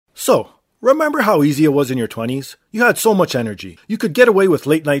So, remember how easy it was in your 20s? You had so much energy. You could get away with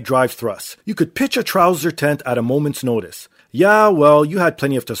late-night drive thrusts. You could pitch a trouser tent at a moment's notice. Yeah, well, you had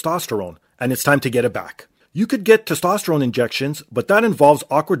plenty of testosterone, and it's time to get it back. You could get testosterone injections, but that involves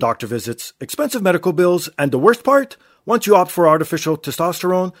awkward doctor visits, expensive medical bills, and the worst part? Once you opt for artificial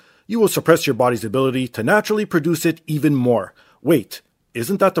testosterone, you will suppress your body's ability to naturally produce it even more. Wait,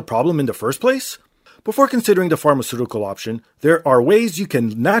 isn't that the problem in the first place? Before considering the pharmaceutical option, there are ways you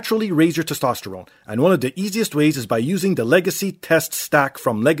can naturally raise your testosterone, and one of the easiest ways is by using the Legacy Test Stack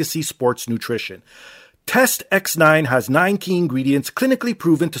from Legacy Sports Nutrition. Test X9 has 9 key ingredients clinically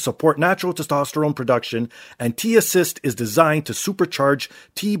proven to support natural testosterone production, and T-Assist is designed to supercharge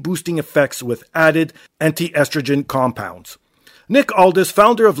T-boosting effects with added anti-estrogen compounds. Nick Aldis,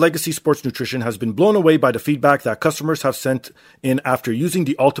 founder of Legacy Sports Nutrition, has been blown away by the feedback that customers have sent in after using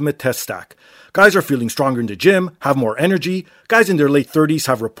the Ultimate Test Stack. Guys are feeling stronger in the gym, have more energy. Guys in their late 30s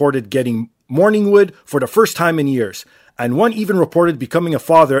have reported getting morning wood for the first time in years. And one even reported becoming a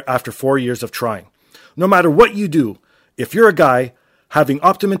father after 4 years of trying. No matter what you do, if you're a guy, having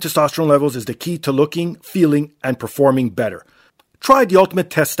optimum testosterone levels is the key to looking, feeling, and performing better. Try the Ultimate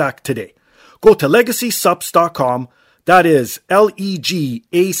Test Stack today. Go to LegacySupps.com. That is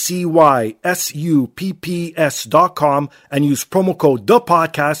LEGACYSUPPS.com and use promo code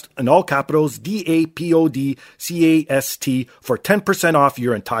THEPODCAST in all capitals DAPODCAST for 10% off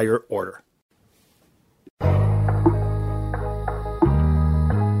your entire order.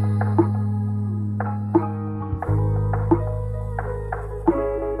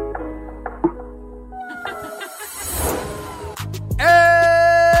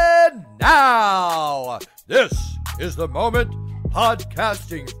 And now, this is the moment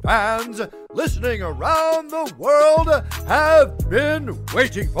podcasting fans listening around the world have been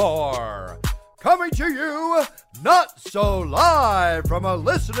waiting for. Coming to you, not so live from a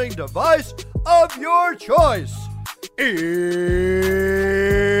listening device of your choice. It's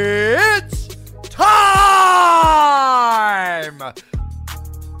time!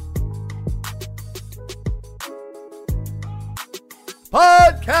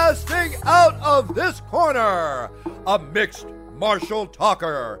 Podcasting out of this corner, a mixed martial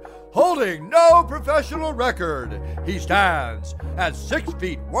talker, holding no professional record. He stands at 6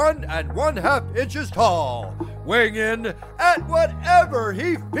 feet 1 1/2 inches tall, weighing in at whatever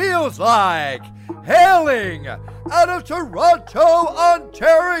he feels like. Hailing out of Toronto,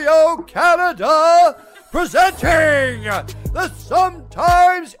 Ontario, Canada, presenting the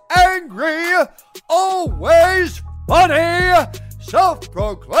sometimes angry, always funny,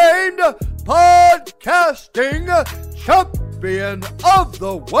 self-proclaimed podcasting champion of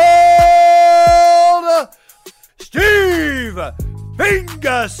the world, Steve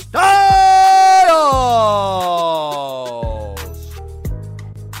Fingerstyles.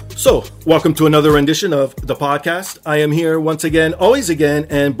 So, welcome to another rendition of the podcast. I am here once again, always again,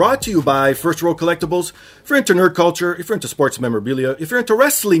 and brought to you by First Row Collectibles. If you're into nerd culture, if you're into sports memorabilia, if you're into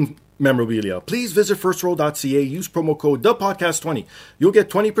wrestling memorabilia, please visit firstrow.ca. Use promo code THEPODCAST20. You'll get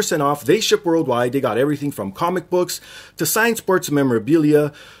 20% off. They ship worldwide. They got everything from comic books to signed sports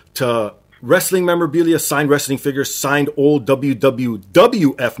memorabilia to wrestling memorabilia, signed wrestling figures, signed old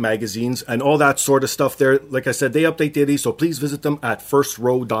WWF magazines, and all that sort of stuff there. Like I said, they update daily, so please visit them at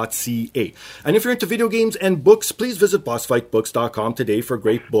firstrow.ca. And if you're into video games and books, please visit bossfightbooks.com today for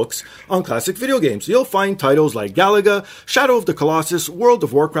great books on classic video games. You'll find titles like Galaga, Shadow of the Colossus, World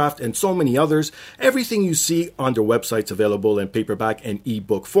of Warcraft, and so many others. Everything you see on their website's available in paperback and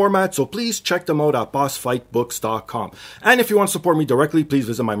ebook format, so please check them out at bossfightbooks.com. And if you want to support me directly, please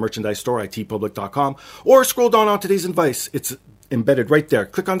visit my merchandise store at tpublic.com or scroll down on today's advice. It's embedded right there.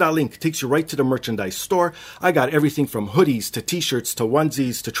 Click on that link. It takes you right to the merchandise store. I got everything from hoodies to t-shirts to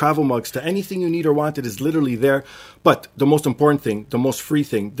onesies to travel mugs to anything you need or want. It is literally there. But the most important thing, the most free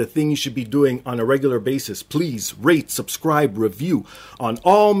thing, the thing you should be doing on a regular basis, please rate, subscribe, review on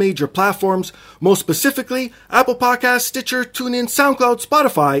all major platforms, most specifically Apple Podcasts, Stitcher, TuneIn, SoundCloud,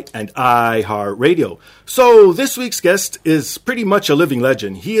 Spotify, and iHeartRadio. So this week's guest is pretty much a living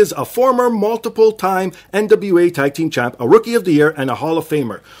legend. He is a former multiple-time NWA Tag Team Champ, a Rookie of the Year, and a Hall of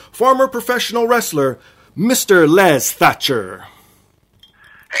Famer. Former professional wrestler, Mr. Les Thatcher.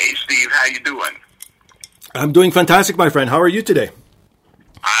 Hey, Steve, how you doing? I'm doing fantastic, my friend. How are you today?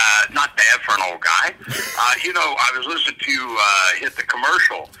 Not bad for an old guy. I was listening to you hit the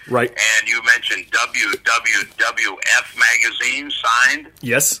commercial. Right. And you mentioned WWF magazine signed.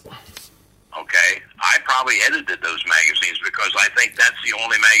 Yes. Okay. I probably edited those magazines because I think that's the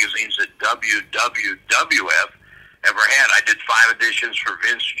only magazines that WWF ever had. I did 5 editions for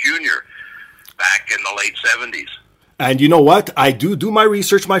Vince Jr. back in the late 70s. And you know what? I do my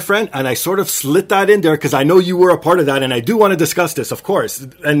research, my friend, and I sort of slid that in there because I know you were a part of that, and I do want to discuss this, of course.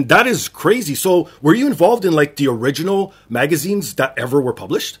 And that is crazy. So were you involved in like the original magazines that ever were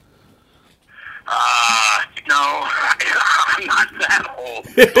published? No, I'm not that old.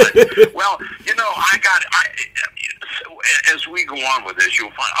 But, well, as we go on with this, you'll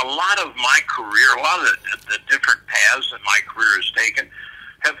find a lot of my career, a lot of the different paths that my career has taken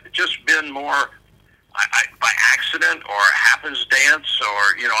have just been more by accident or happenstance,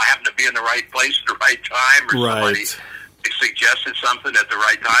 or, I happen to be in the right place at the right time, or somebody suggested something at the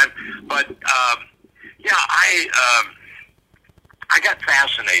right time. But, I got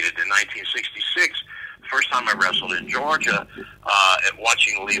fascinated in 1966. The first time I wrestled in Georgia, at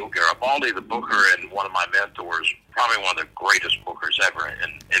watching Leo Garibaldi, the booker and one of my mentors, probably one of the greatest bookers ever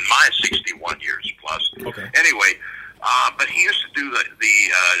in my 61 years plus. Okay. Anyway, but he used to do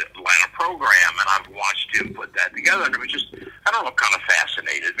the Atlanta program, and I've watched him put that together, and it was just, I don't know, kind of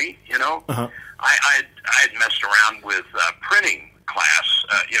fascinated me, Uh-huh. I had messed around with printing class,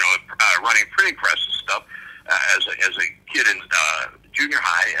 running printing press and stuff as a kid in junior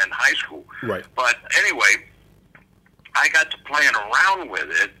high and high school. Right. But anyway, I got to playing around with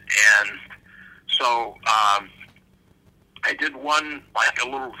it, and so I did one, like a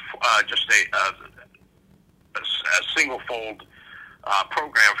little, just a single fold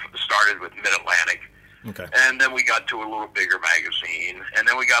program started with Mid-Atlantic. Okay. And then we got to a little bigger magazine, and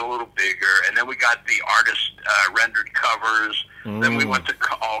then we got a little bigger, and then we got the artist rendered covers. Then we went to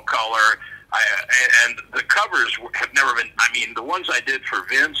all color. And the covers have never been, the ones I did for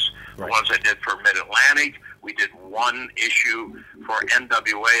Vince, the ones I did for Mid-Atlantic, we did one issue for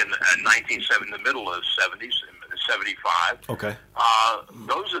NWA in 1970, the middle of the 70s, 75. Okay.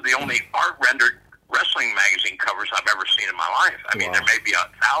 Those are the only art-rendered wrestling magazine covers I've ever seen in my life. There may be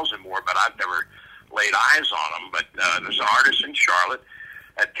 1,000 more, but I've never laid eyes on them. But there's an artist in Charlotte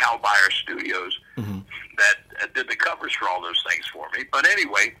at Cal Bayer Studios that did the covers for all those things for me. But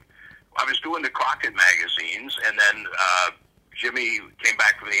anyway, I was doing the Crockett magazines, and then Jimmy came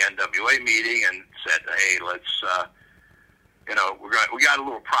back from the NWA meeting and said, "Hey, let's, we got a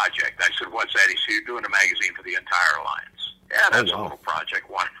little project." I said, "What's that?" He said, "You're doing a magazine for the entire Alliance." Yeah, that's a little project.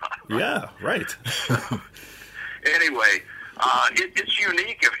 Why not? Right? Yeah, right. Anyway, it's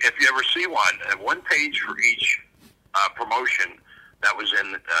unique if you ever see one page for each promotion that was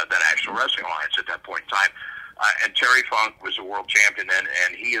in that Actual Wrestling Alliance at that point in time. And Terry Funk was a world champion then,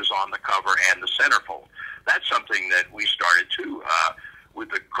 and he is on the cover and the centerfold. That's something that we started too with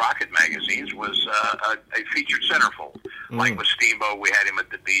the Crockett magazines, was a featured centerfold. Like with Steamboat, we had him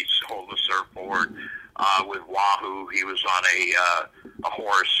at the beach holding the surfboard. With Wahoo, he was on a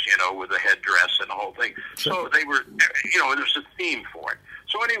horse, with a headdress and the whole thing. So they were, there's a theme for it.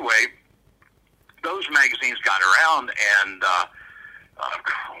 So anyway, those magazines got around, and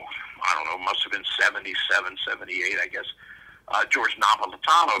I don't know, must have been 77, 78, I guess. George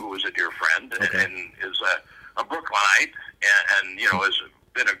Napolitano, who was a dear friend and is a Brooklynite, and has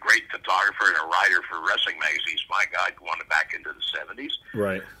been a great photographer and a writer for wrestling magazines. My God, going back into the 70s.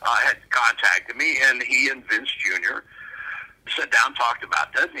 Right. Had contacted me, and he and Vince Jr. sat down, talked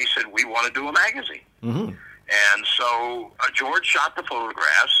about that, and he said, "We want to do a magazine." Mm-hmm. And so George shot the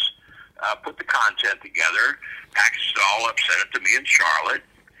photographs, put the content together, packaged it all up, sent it to me in Charlotte.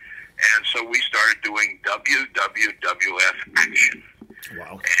 And so we started doing WWF Action.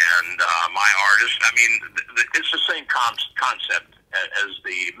 Wow. And my artist, it's the same concept as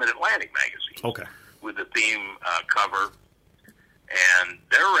the Mid-Atlantic magazine. Okay. With the theme cover. And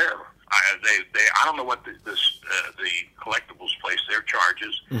they're rare. I don't know what the collectibles place their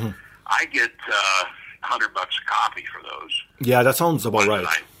charges. Mm-hmm. I get $100 a copy for those. Yeah, that sounds about right.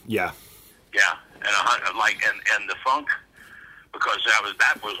 Yeah. Yeah. And the Funk, because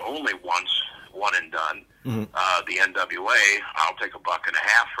that was only one and done. Mm-hmm. The NWA, I'll take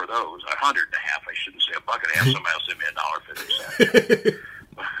 $1.50 for those. $1.50, I shouldn't say $1.50. Somebody else sent me $1.50.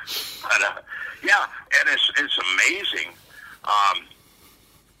 But yeah, and it's amazing.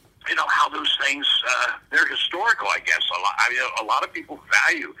 How those things they're historical. I guess a lot of people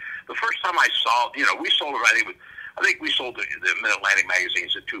value. The first time I saw, we sold it. I think we sold the Mid-Atlantic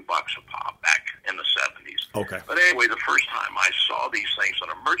magazines at $2 a pop back in the 70s. Okay. But anyway, the first time I saw these things on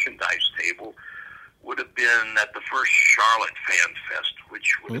a merchandise table would have been at the first Charlotte Fan Fest,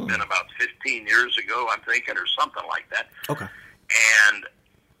 which would have been about 15 years ago, I'm thinking, or something like that. Okay. And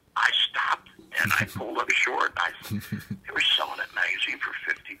I stopped and I pulled up short. They were selling that magazine for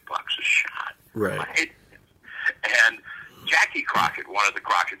 $50 a shot. Right. And Jackie Crockett, one of the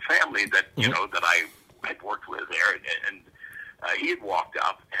Crockett family that that I had worked with there, and he had walked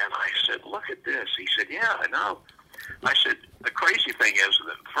up, and I said, "Look at this." He said, "Yeah, I know." I said, the crazy thing is,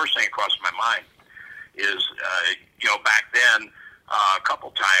 the first thing that crossed my mind is, back then, a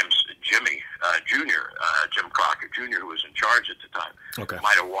couple times, Jimmy Jr., Jim Crockett Jr., who was in charge at the time,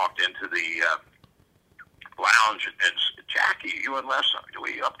 might have walked into the lounge and said, Jackie, you and Les,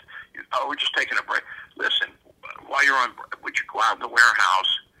 we're just taking a break. Listen, while you're on, would you go out in the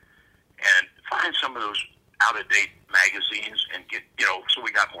warehouse and find some of those out-of-date magazines and get, so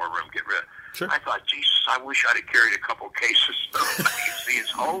we got more room, get rid of. Sure. I thought, Jesus, I wish I'd have carried a couple cases of magazines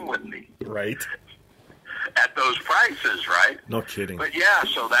home with me. Right. At those prices, right? No kidding. But yeah,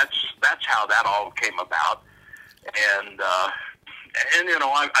 so that's how that all came about. And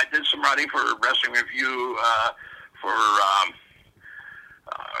I did some writing for Wrestling Review, for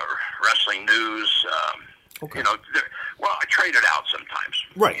Wrestling News. I trade it out sometimes.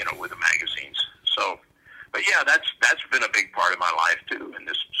 Right. With the magazines. So, but yeah, that's been a big part of my life too, in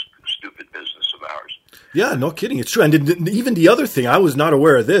this stupid business of ours. Yeah, no kidding. It's true. And even the other thing, I was not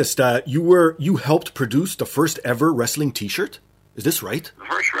aware of this, that you helped produce the first ever wrestling T-shirt. Is this right? The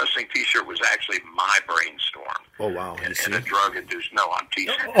first wrestling T-shirt was actually my brainstorm. Oh, wow. And a drug-induced, no, I'm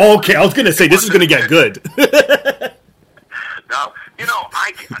teasing. Oh, okay, I was going to say, this is going to get good. No,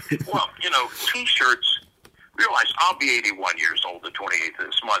 T-shirts, realize I'll be 81 years old the 28th of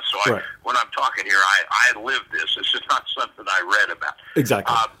this month, so right. When I'm talking here, I lived this. This is not something I read about.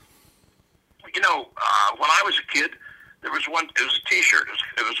 Exactly. When I was a kid, it was a T-shirt.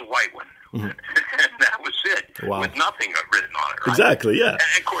 It was a white one. Mm-hmm. And that was it. Wow. With nothing written on it, right? Exactly, yeah. And,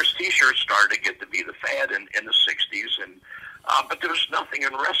 of course, T-shirts started to get to be the fad in the 60s, and but there was nothing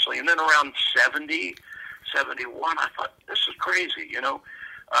in wrestling. And then around 70, 71, I thought, this is crazy,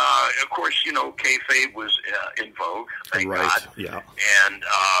 Of course, kayfabe was in vogue, thank God. Yeah. And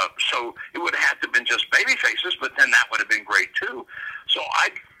so it would have had to have been just baby faces, but then that would have been great, too. So I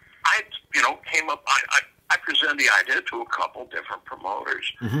came up, I presented the idea to a couple different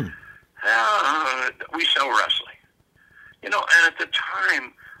promoters. Mm-hmm. We sell wrestling. And at the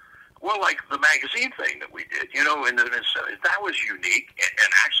time, like the magazine thing that we did, in the 70s, that was unique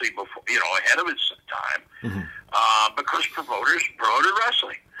and actually before, ahead of its time, mm-hmm. Because promoters promoted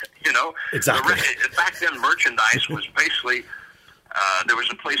wrestling, Exactly. Back then, merchandise was basically, there was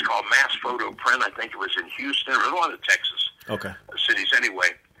a place called Mass Photo Print, I think it was in Houston, or one of the Texas cities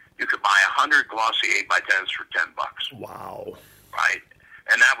anyway. You could buy 100 glossy 8x10s for $10. Wow. Right?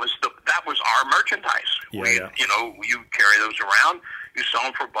 And that was our merchandise. Yeah, You carry those around, you sell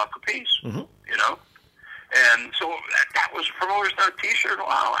them for $1 a piece, mm-hmm. And so that was promoters, not a T-shirt.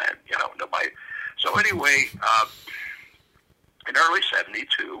 Wow, nobody. So anyway, in early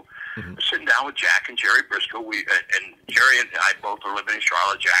 72, mm-hmm. sitting down with Jack and Jerry Briscoe, and Jerry and I both were living in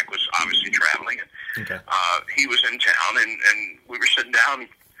Charlotte. Jack was obviously traveling, and he was in town, and we were sitting down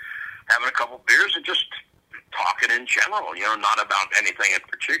having a couple beers and just talking in general, not about anything in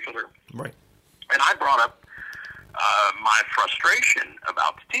particular. Right. And I brought up my frustration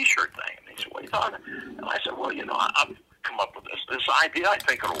about the T-shirt thing. And he said, what are you talking about? And I said, well, I've come up with this idea. I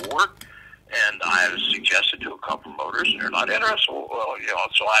think it'll work. And I suggested to a couple promoters, and they're not interested. Well,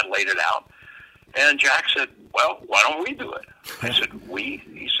 so I laid it out. And Jack said, well, why don't we do it? I said, we?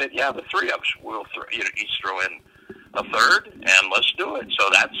 He said, yeah, the three of us. We'll each throw in a third, and let's do it. So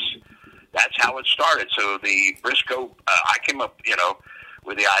that's how it started. So the Briscoe, I came up,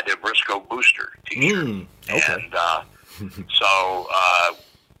 with the idea of Briscoe Booster T-shirt. And so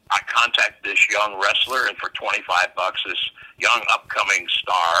I contacted this young wrestler, and for $25, this young upcoming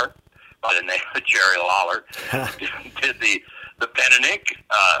star by the name of Jerry Lawler did the pen and ink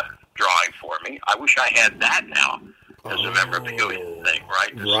drawing for me. I wish I had that now as a memorabilia thing,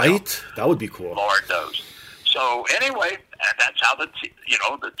 right? Right? That would be cool. Lord knows. So anyway, that's how the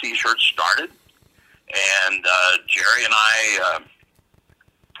T-shirt started, and Jerry and I,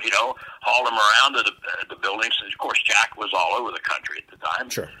 hauled them around to the buildings. And of course, Jack was all over the country at the time.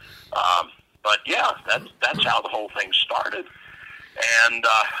 Sure. But yeah, that's how the whole thing started. And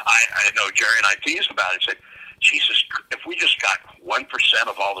I know Jerry and I teased about it. Said, Jesus, if we just got 1%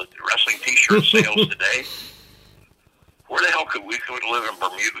 of all the wrestling T-shirt sales today, where the hell could we live in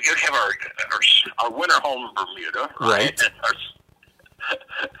Bermuda? We could have our winter home in Bermuda, right?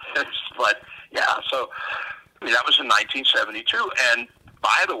 But yeah, so that was in 1972. And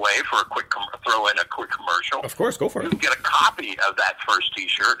by the way, for throw in a quick commercial. Of course, go for it. You can get a copy of that first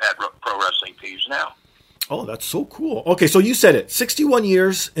T-shirt at Pro Wrestling Tees now. Oh, that's so cool. Okay, so you said it. 61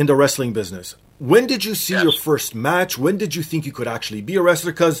 years in the wrestling business. When did you see your first match? When did you think you could actually be a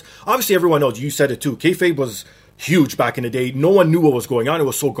wrestler? Because obviously everyone knows, you said it too, kayfabe was huge back in the day. No one knew what was going on. It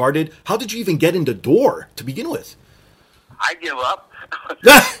was so guarded. How did you even get in the door to begin with? I give up.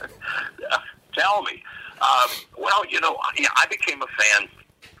 Tell me. Well, I became a fan,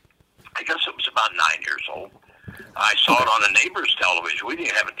 I guess it was about 9 years old. I saw it on a neighbor's television. We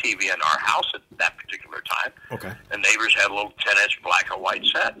didn't have a TV in our house at that particular time. Okay. And neighbors had a little 10-inch black and white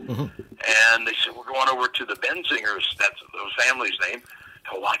set. Mm-hmm. And they said, we're going over to the Benzingers, that's those family's name,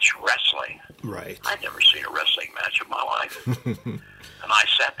 to watch wrestling. Right. I'd never seen a wrestling match in my life. And I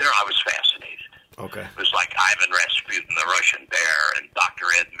sat there, I was fascinated. Okay. It was like Ivan Rasputin, the Russian Bear, and Dr.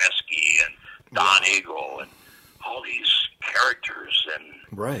 Ed Mesky, and Don Eagle, and all these characters. And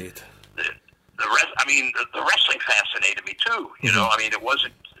right. The wrestling fascinated me too. You know, I mean, it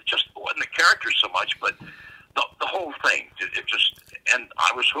wasn't the characters so much, but the whole thing. It just, and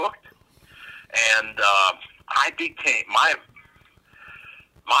I was hooked. And I became my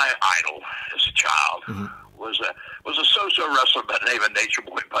idol as a child was a so-so wrestler by the name of Nature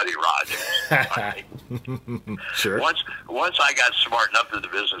Boy Buddy Rogers. Sure. Once I got smart enough to the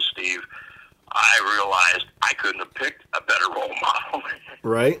business, Steve, I realized I couldn't have picked a better role model.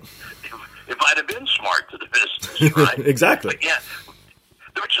 Right. If I'd have been smart to the business, right? Exactly. But yeah,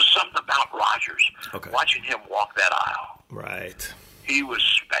 there was just something about Rogers. Okay. Watching him walk that aisle. Right. He was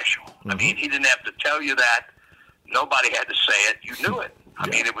special. I mean, he didn't have to tell you that. Nobody had to say it. You knew it. I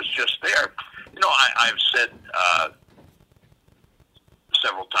mean, it was just there. You know, I've said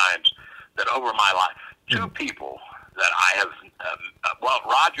several times that over my life, two people that I have,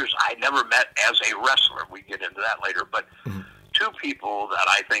 Rogers I never met as a wrestler. We get into that later. But two people that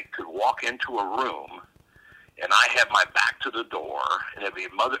I think could walk into a room and I have my back to the door and there'd be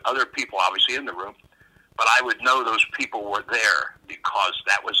other people obviously in the room, but I would know those people were there because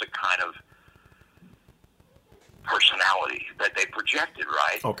that was a kind of personality that they projected,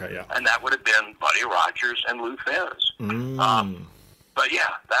 right? Okay, yeah. And that would have been Buddy Rogers and Lou Thesz. But yeah,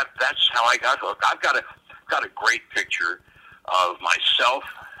 that's how I got hooked. I've got a great picture of myself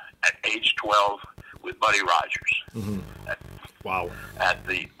at age 12 with Buddy Rogers. Wow. At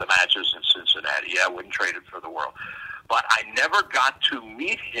the matches in Cincinnati. Yeah, I wouldn't trade it for the world. But I never got to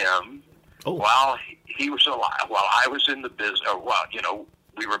meet him while he was alive, while I was in the business,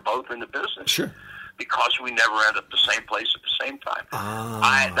 we were both in the business. Sure. Because we never ended up the same place at the same time.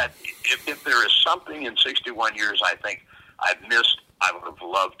 If there is something in 61 years I think I've missed, I would have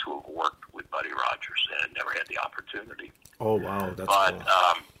loved to have worked with Buddy Rogers and never had the opportunity. Oh, wow. That's cool.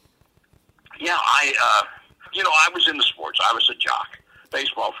 I was in the sports. I was a jock.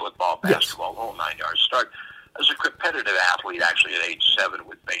 Baseball, football, basketball, the whole 9 yards. Started as a competitive athlete actually at age 7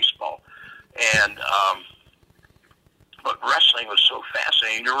 with baseball. And but wrestling was so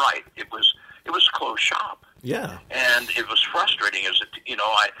fascinating. You're right. It was a closed shop. Yeah. And it was frustrating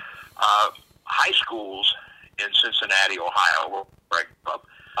high schools in Cincinnati, Ohio, where I grew up,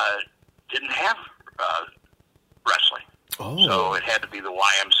 didn't have wrestling. Oh. So it had to be the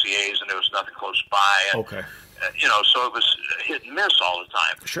YMCAs, and there was nothing close by. And, okay. So it was hit and miss all the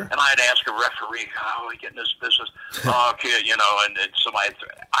time. Sure. And I'd ask a referee, how are we getting this business? And somebody,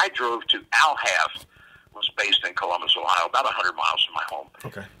 I drove to Al Haft, was based in Columbus, Ohio, about 100 miles from my home.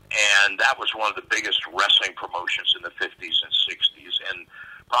 Okay. And that was one of the biggest wrestling promotions in the 50s and 60s. And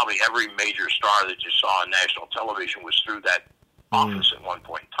probably every major star that you saw on national television was through that office at one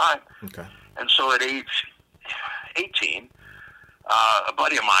point in time. Okay. And so at age 18, a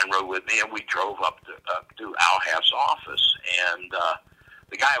buddy of mine rode with me, and we drove up to Al Haft's office. And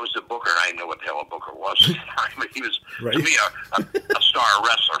the guy was the booker, and I didn't know what the hell a booker was at the time, but he was, to me, a star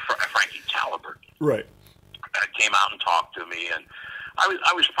wrestler, Frankie Talbert. Right. Came out and talked to me, and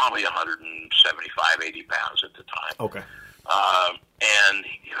I was probably 175, 80 pounds at the time. Okay. And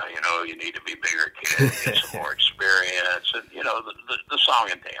you need to be bigger, kid, get some more experience, and the song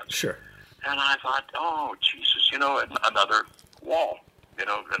and dance. Sure. And I thought, oh Jesus, another wall,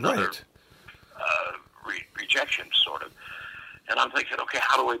 another rejection sort of. And I'm thinking, okay,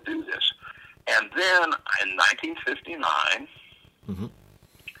 how do I do this? And then in 1959.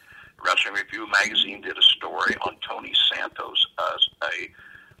 Wrestling Review magazine did a story on Tony Santos,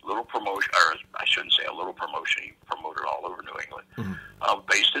 a little promotion, or I shouldn't say a little promotion, he promoted all over New England,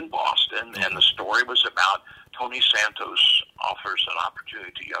 based in Boston, and the story was about Tony Santos offers an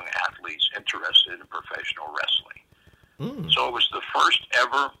opportunity to young athletes interested in professional wrestling. So it was the first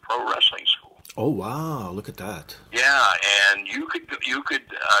ever pro wrestling school. Oh, wow, look at that. Yeah, and you could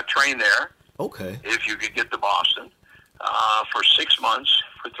train there. Okay. If you could get to Boston. For 6 months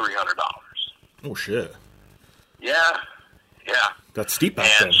for $300. Oh, shit. Yeah. That's steep back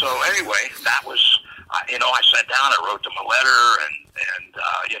then. And so anyway, that was, I sat down, I wrote them a letter, and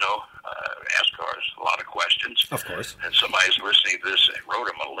asked a lot of questions. Of course. And somebody's listening to this and wrote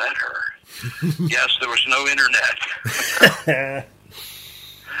him a letter. Yes, there was no internet.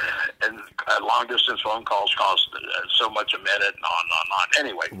 And long-distance phone calls cost so much a minute, and on.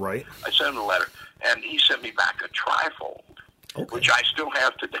 Anyway, Right. I sent him a letter, and he sent me back a trifold, which I still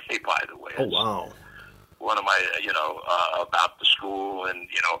have today, by the way. Oh, wow. One of my, about the school and,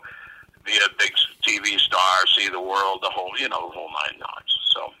 be a big TV star, see the world, the whole 9 yards.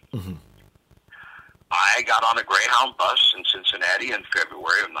 So I got on a Greyhound bus in Cincinnati in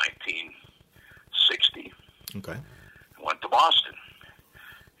February of 1960. Okay. Went to Boston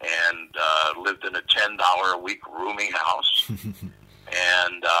and lived in a $10 a week rooming house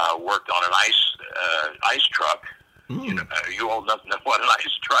and worked on an ice truck. You old enough to know what an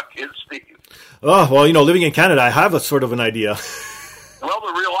ice truck is, Steve? Oh, well, living in Canada, I have a sort of an idea. Well,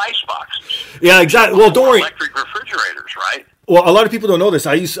 the real ice boxes. Yeah, exactly. Well, don't worry. Electric refrigerators, right? Well, a lot of people don't know this.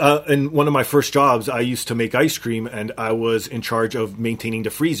 I used, in one of my first jobs, I used to make ice cream, and I was in charge of maintaining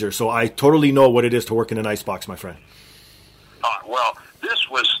the freezer. So I totally know what it is to work in an ice box, my friend. Well, this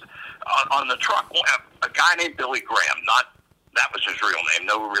was on the truck. A guy named Billy Graham. That was his real name.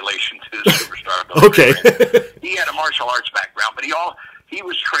 No relation to the superstar Billy Okay. Graham. He had a martial arts background, but he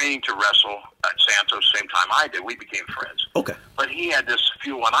was training to wrestle at Santos same time I did. We became friends. Okay. But he had this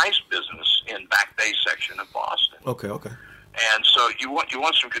fuel and ice business in Back Bay section of Boston. Okay. And so you want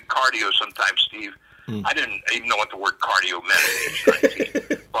some good cardio sometimes, Steve. I didn't even know what the word cardio meant at age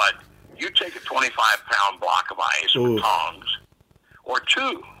 19. But you take a 25-pound block of ice with tongs, or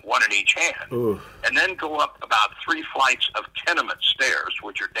two, one in each hand, and then go up about 3 flights of tenement stairs,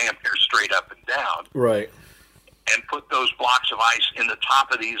 which are damn near straight up and down. Right. And put those blocks of ice in the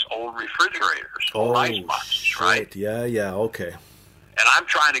top of these old refrigerators, old ice boxes, shit. right? Yeah, okay. And I'm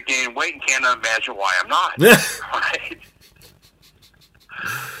trying to gain weight and can't imagine why I'm not, right?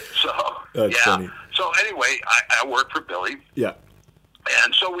 So, That's funny. So anyway, I worked for Billy. Yeah.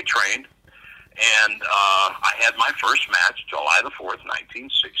 And so we trained, and I had my first match July the 4th,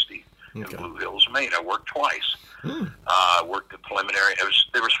 1960, in Blue Hills, Maine. I worked twice. Worked the preliminary.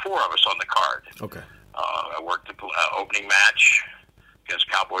 There was 4 of us on the card. Okay. I worked the opening match against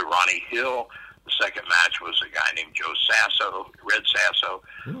Cowboy Ronnie Hill. The second match was a guy named Joe Sasso, Red Sasso,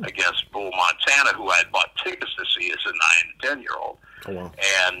 against Bull Montana, who I had bought tickets to see as a 9 and 10-year-old. Oh, wow.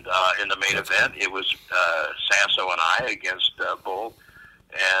 And in the main event, it was Sasso and I against Bull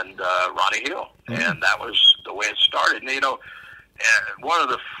and Ronnie Hill. And that was the way it started. And, one of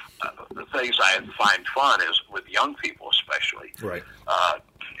the things I find fun is with young people especially, Right.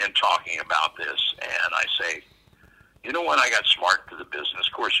 in talking about this. And I say, when I got smart to the business,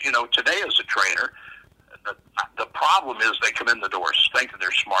 of course, today as a trainer, the problem is they come in the doors thinking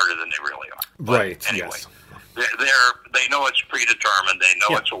they're smarter than they really are. But Right, anyway, yes. they know it's predetermined. They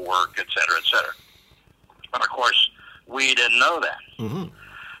know it's a work, et cetera, et cetera. But, of course, we didn't know that. Mm-hmm.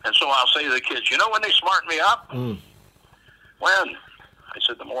 And so I'll say to the kids, when they smarten me up? When? I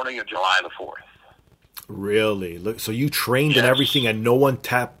said the morning of July the 4th. Really? Look, so you trained and everything, and no one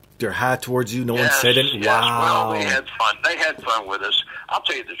tapped their hat towards you? No one said it? Yes. Wow. Well, they had fun. They had fun with us. I'll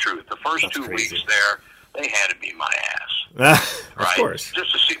tell you the truth. The first That's 2 crazy. weeks there, they had to beat my ass. Of course.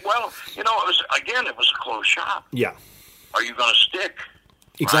 Just to see. Well, it was a closed shop. Yeah. Are you going to stick?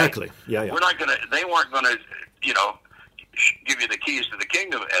 Exactly. Right? Yeah. We're not going to. They weren't going to, give you the keys to the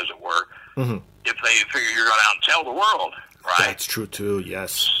kingdom, as it were. Mm-hmm. If they figure you're going to out and tell the world, right? That's true too.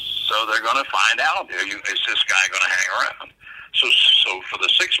 Yes. So they're going to find out. Is this guy going to hang around? So for the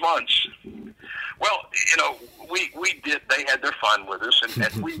 6 months, well, we did. They had their fun with us, and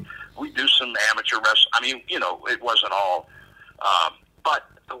we do some amateur wrestling. I mean, it wasn't all, but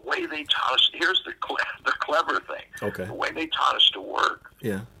the way they taught us. Here's the clever thing. Okay. The way they taught us to work.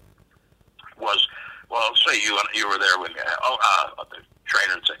 Yeah. Was, well, say you were there with me. The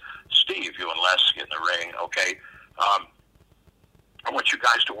trainer would say, Steve, you and Les get in the ring, okay? I want you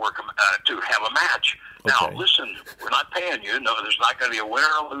guys to work to have a match. Now, listen, we're not paying you. No, there's not going to be a winner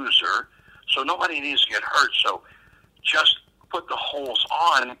or a loser, so nobody needs to get hurt. So just put the holes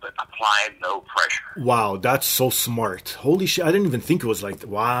on, but apply no pressure. Wow, that's so smart. Holy shit, I didn't even think it was like that.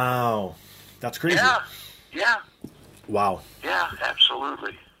 Wow, that's crazy. Yeah. Wow. Yeah,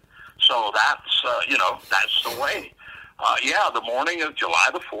 absolutely. So that's, that's the way. The morning of July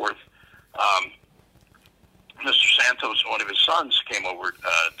the 4th, Mr. Santos, one of his sons, came over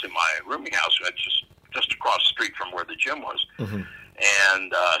to my rooming house, just across the street from where the gym was. Mm-hmm.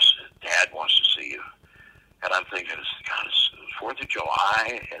 And Dad wants to see you. And I'm thinking, God, it's 4th of July,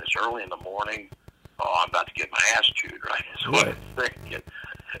 and it's early in the morning. Oh, I'm about to get my ass chewed, right? So I'm thinking.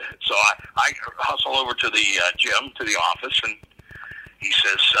 So I hustle over to the gym, to the office, and he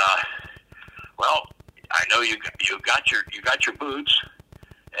says, well, I know you got your boots,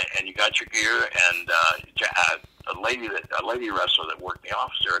 and you got your gear, and a lady wrestler that worked in the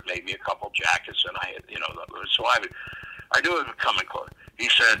office there had made me a couple jackets, and I had, so I knew it was coming close. He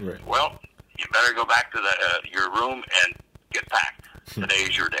said, Right. "Well, you better go back to your room and get packed.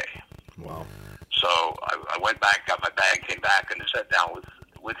 Today's your day." Wow. So I went back, got my bag, came back, and sat down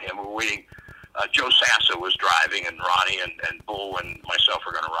with him. We were waiting. Joe Sassa was driving, and Ronnie and Bull and myself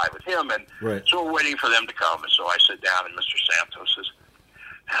were going to ride with him, and Right. so we're waiting for them to come. And so I sit down, and Mr. Santos says,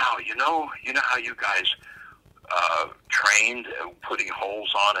 "Now, you know how you guys trained putting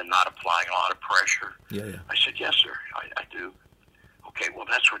holes on and not applying a lot of pressure?" Yeah. I said, "Yes, sir, I do." "Okay, well,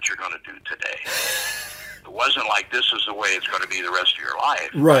 that's what you're going to do today. It wasn't like this is the way it's going to be the rest of your life."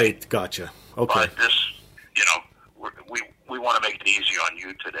 Right. Gotcha. Okay. But this, we want to make it easy on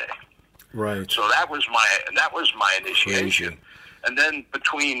you today. Right. So that was my initiation. Crazy. And then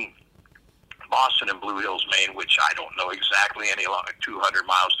between Boston and Blue Hills, Maine, which I don't know exactly any longer, 200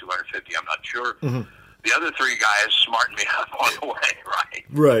 miles, 250, I'm not sure. Mm-hmm. The other three guys smartened me up on the way, right?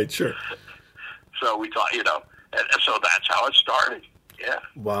 Right. Sure. So we thought, and so that's how it started. Yeah.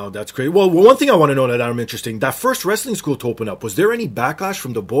 Wow, that's great. Well, one thing I want to know that I'm interested in, that first wrestling school to open up, was there any backlash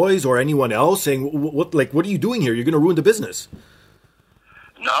from the boys or anyone else saying, what are you doing here? You're going to ruin the business.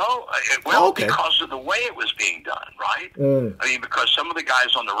 No, Okay. because of the way it was being done, right? I mean, because some of the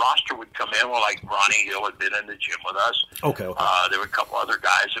guys on the roster would come in, well, like Ronnie Hill had been in the gym with us. Okay. There were a couple other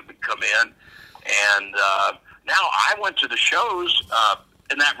guys that would come in, and now I went to the shows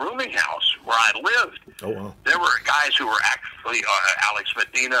in that rooming house where I lived. Oh, wow. There were guys who were actually Alex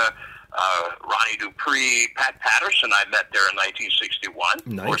Medina, Ronnie Dupree, Pat Patterson. I met there in 1961.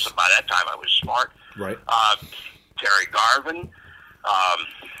 Nice. Of course, by that time I was smart. Right. Terry Garvin,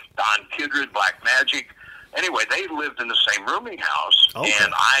 Don Kidred, Black Magic. Anyway, they lived in the same rooming house, Okay.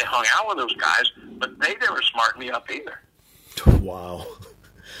 and I hung out with those guys, but they never smartened me up either. Wow.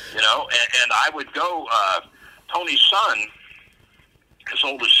 And I would go, Tony's son, his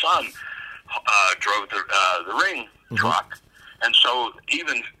oldest son, drove the ring truck. And so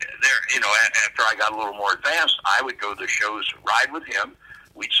even there, after I got a little more advanced, I would go to the shows, ride with him.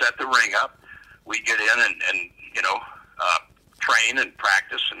 We'd set the ring up. We'd get in and train and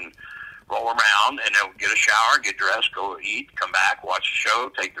practice and roll around, and then get a shower, get dressed, go eat, come back, watch the show,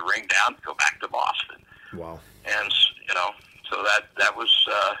 take the ring down, go back to Boston. Wow. And, so that was,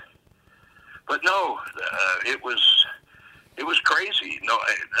 but no, it was crazy. No,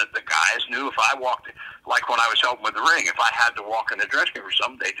 the guys knew if I walked, like when I was helping with the ring, if I had to walk in the dressing room or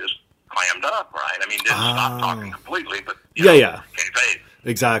something, they just clammed up, right? I mean, didn't stop talking completely, but Yeah. kayfabe.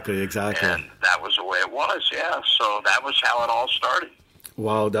 Exactly. And that was the way it was, yeah. So that was how it all started.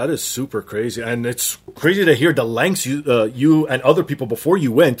 Wow, that is super crazy, and it's crazy to hear the lengths you and other people before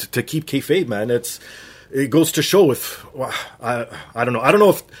you went to keep kayfabe, man. It goes to show I don't know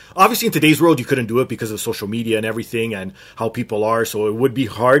if obviously in today's world you couldn't do it because of social media and everything and how people are, so it would be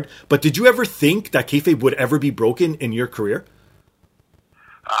hard. But did you ever think that kayfabe would ever be broken in your career?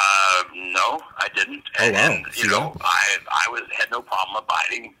 No, I didn't. Oh, wow. And I had no problem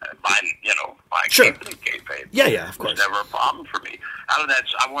abiding by Sure. keeping kayfabe. Yeah, of course. It was never a problem for me. Out of that,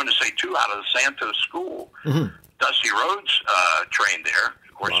 I want to say too, out of the Santos school, Dusty Rhodes trained there.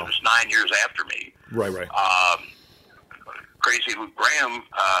 Of course, Wow. it was 9 years after me. Right. Crazy Luke Graham,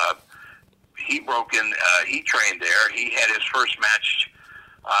 he broke in. He trained there. He had his first match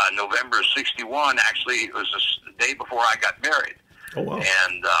November of '61. Actually, it was the day before I got married. Oh, wow.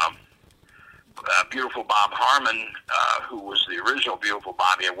 And beautiful Bob Harmon, who was the original Beautiful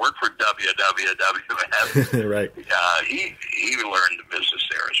Bobby and worked for WWF, Right. he learned the business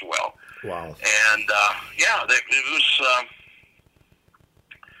there as well. Wow. And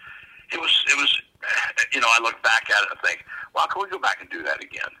it was. I look back at it and think, well, can we go back and do that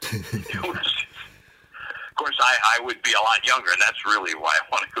again? It was. Of course, I would be a lot younger, and that's really why I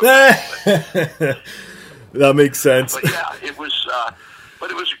want to go back. That makes sense. But yeah, it was. But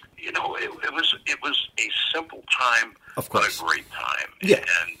it was. It was a simple time, Of course. but a great time. Yeah.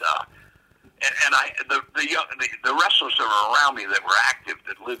 And the wrestlers that were around me that were active,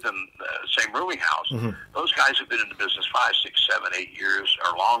 that lived in the same rooming house, those guys have been in the business 5, 6, 7, 8 years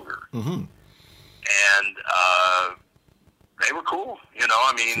or longer. And they were cool, and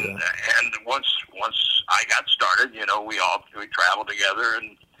once I got started, we traveled together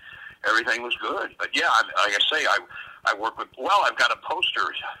and everything was good. But yeah, like I say, I work with, I've got a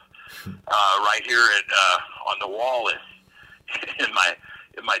poster right here on the wall in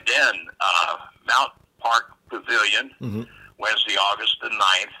my den, Mount Park Pavilion, Wednesday, August the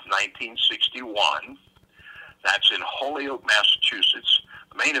 9th, 1961. That's in Holyoke, Massachusetts.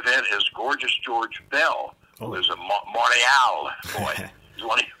 The main event is Gorgeous George Bell, who is a Montreal boy. He's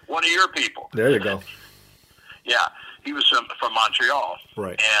one of your people. There you go. Yeah, he was from Montreal.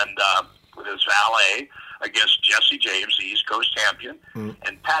 Right. And with his valet against Jesse James, the East Coast champion,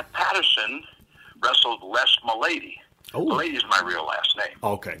 and Pat Patterson wrestled Les Milady. Oh. Milady is my real last name.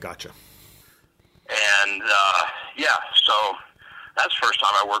 Okay, gotcha. And, so that's the first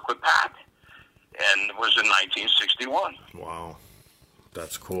time I worked with Pat, and it was in 1961. Wow.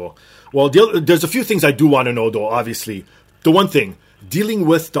 That's cool. Well, there's a few things I do want to know, though, obviously. The one thing, dealing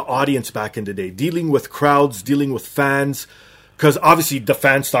with the audience back in the day, dealing with crowds, dealing with fans, because obviously the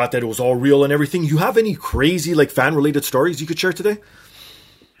fans thought that it was all real and everything. You have any crazy, fan-related stories you could share today?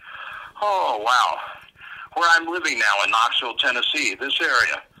 Oh, wow. Where I'm living now in Knoxville, Tennessee, this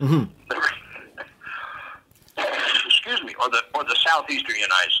area, excuse me, or the southeastern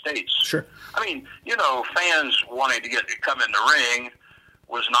United States. Sure. I mean, fans wanting to come in the ring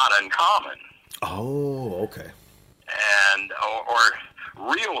was not uncommon. Oh, okay. And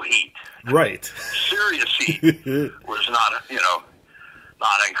or real heat, right? Serious heat was not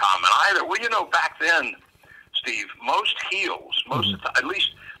uncommon either. Well, back then, Steve, most heels, of the time, at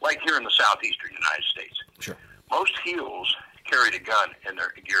least like here in the southeastern United States, sure, most heels carried a gun in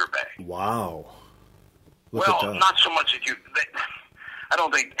their gear bag. Wow. Look well, at that. Not so much that I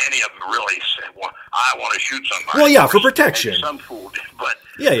don't think any of them really said, "Well, I want to shoot somebody." Well, yeah, for protection. Maybe some fool did, but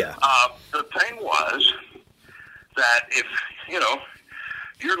yeah. The thing was that if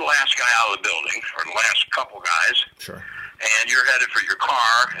you're the last guy out of the building, or the last couple guys, sure, and you're headed for your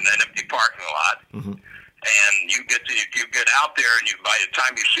car in an empty parking lot, and you get out there, and by the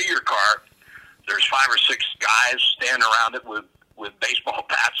time you see your car, there's 5 or 6 guys standing around it with baseball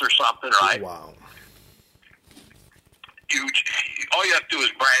bats or something, right? Wow. All you have to do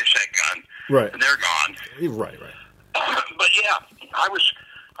is branch that gun, right, and they're gone. Right. But yeah, I was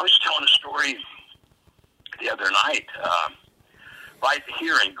telling a story the other night, right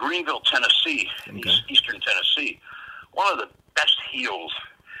here in Greenville, Tennessee, eastern Tennessee. One of the best heels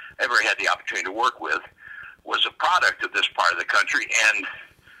I ever had the opportunity to work with was a product of this part of the country, and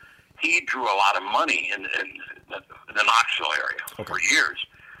he drew a lot of money in the Knoxville area for years.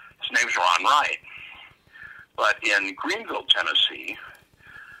 His name's Ron Wright. But in Greenville, Tennessee,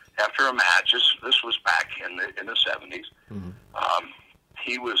 after a match, this was back in the 70s,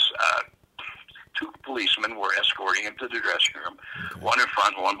 he was 2 policemen were escorting him to the dressing room, one in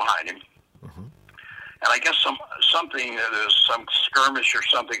front and one behind him. And I guess there's some skirmish or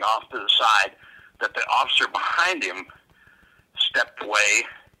something off to the side that the officer behind him stepped away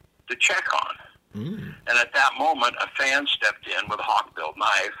to check on. And at that moment, a fan stepped in with a hawk-billed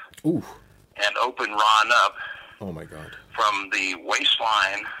knife. Ooh. And opened Ron up. Oh my God! From the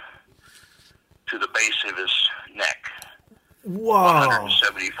waistline to the base of his neck. Wow!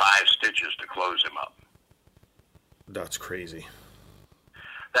 175 stitches to close him up. That's crazy.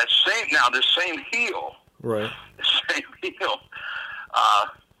 This same heel. Right. The same heel.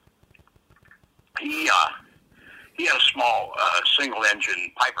 He had a small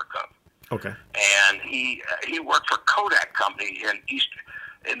single-engine Piper Cub. Okay. And he worked for Kodak Company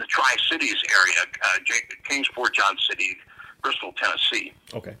in the Tri-Cities area, Kingsport, John City, Bristol, Tennessee.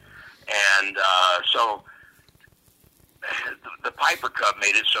 Okay. And so the Piper Cub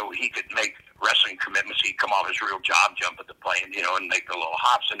made it so he could make wrestling commitments. He'd come off his real job, jump at the plane, and make the little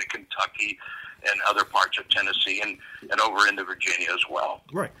hops into Kentucky and other parts of Tennessee and over into Virginia as well.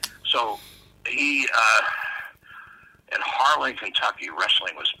 Right. So he... in Harlan, Kentucky,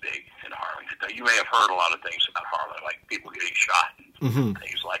 wrestling was big in Harlan, Kentucky. You may have heard a lot of things about Harlan, like people getting shot and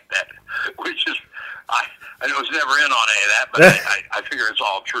things like that, which is, I was never in on any of that, but I figure it's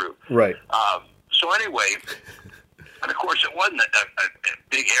all true. Right. So anyway, and of course it wasn't a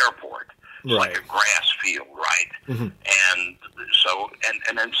big airport. It's like a grass field, right? And so,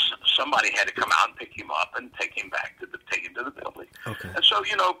 and then somebody had to come out and pick him up and take him to the building. Okay. And so,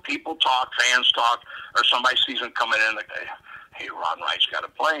 people talk, fans talk, or somebody sees him coming in, like, hey, Ron Wright's got a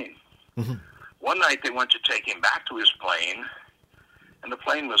plane. One night they went to take him back to his plane, and the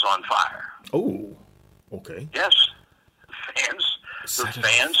plane was on fire. Oh, okay. Yes. The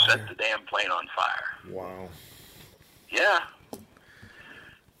fans set the damn plane on fire. Wow. Yeah.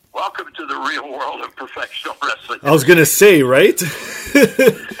 Welcome to the real world of professional wrestling. I was going to say, right? And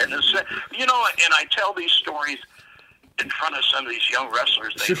I tell these stories in front of some of these young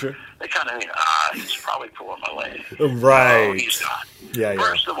wrestlers. They kind of think, he's probably pulling my leg. Right. No, he's not. Yeah.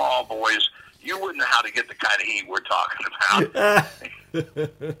 First of all, boys, you wouldn't know how to get the kind of heat we're talking about.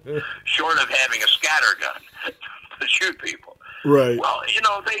 Short of having a scatter gun to shoot people. Right. Well,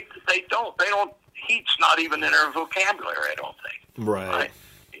 they don't. Heat's not even in their vocabulary, I don't think. Right.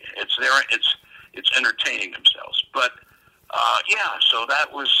 It's entertaining themselves. But, so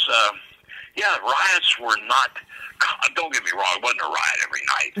that was, Yeah, riots were not. Don't get me wrong; it wasn't a riot every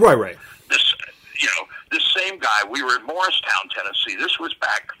night. Right. This same guy. We were in Morristown, Tennessee. This was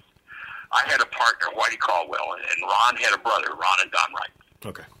back. I had a partner, Whitey Caldwell, and Ron had a brother, Ron and Don Wright.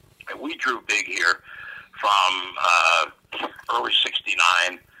 Okay. And we drew big here from early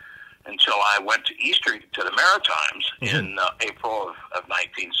 '69 until I went to to the Maritimes in April of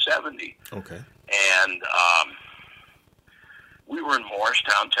 1970. Okay. And we were in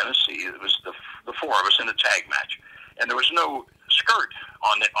Morristown, Tennessee. It was the four of us in a tag match, and there was no skirt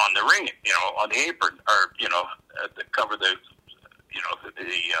on the ring, on the apron, or to cover the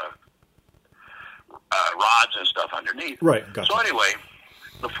rods and stuff underneath. Right. Gotcha. So anyway,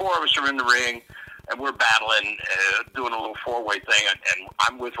 the four of us are in the ring, and we're battling, doing a little four-way thing, and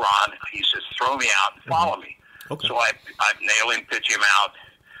I'm with Ron. He says, "Throw me out and follow me." Okay. So I nail him, pitch him out.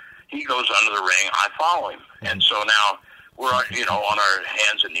 He goes under the ring. I follow him, and so now we're on our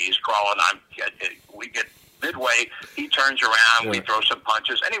hands and knees crawling. We get midway. He turns around. We throw some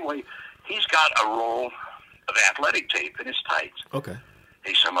punches. Anyway, he's got a roll of athletic tape in his tights. Okay.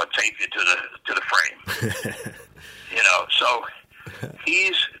 He said, "I'm gonna tape you to the frame." So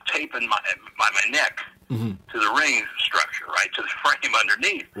he's taping my neck to the ring structure, right to the frame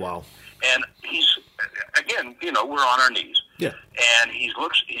underneath. Wow. And he's again, we're on our knees. Yeah. And he's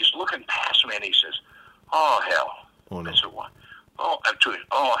looking past me, and he says, "Oh hell!" Oh no. I said, "What?"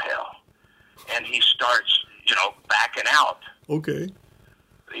 "Oh hell!" And he starts, backing out. Okay.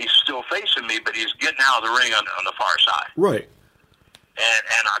 He's still facing me, but he's getting out of the ring on the far side. Right.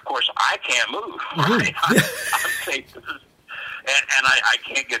 And of course, I can't move. Right? I'm taped. And I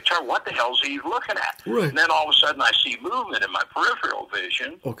can't get turned. What the hell is he looking at? Right. And then all of a sudden, I see movement in my peripheral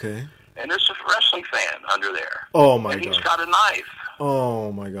vision. Okay. And there's a wrestling fan under there. Oh, my And God. he's got a knife.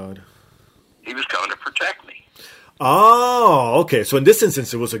 Oh, my God. He was coming to protect me. Oh, okay. So in this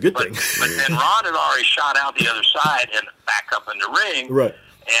instance, it was a good thing. But then Ron had already shot out the other side and back up in the ring. Right.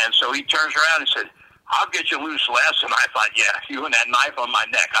 And so he turns around and said, "I'll get you loose, Les." And I thought, yeah, you and that knife on my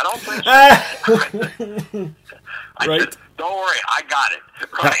neck. I don't think so. I Right. said, "Don't worry, I got it."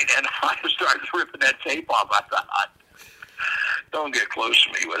 Right. And I started ripping that tape off. I thought, don't get close to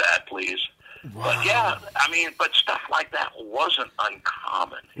me with that, please. Wow. But yeah, but stuff like that wasn't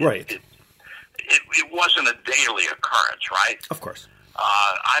uncommon. Right. It wasn't a daily occurrence, right? Of course.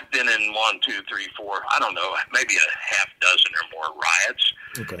 I've been in 1, 2, 3, 4, I don't know, maybe a half dozen or more riots.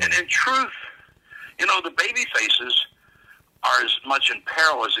 Okay. And in truth, the baby faces are as much in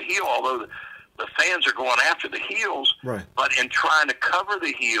peril as the heel, although the fans are going after the heels. Right. But in trying to cover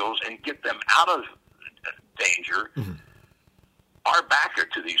the heels and get them out of danger, our backer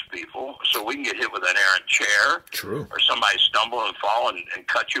to these people, so we can get hit with an errant chair. True. Or somebody stumble and fall and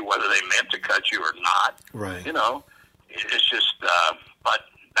cut you, whether they meant to cut you or not. Right. It's just, but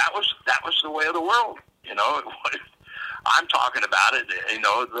that was the way of the world. I'm talking about it.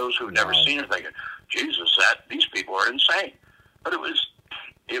 Those who've never seen it thinking, Jesus, these people are insane. But it was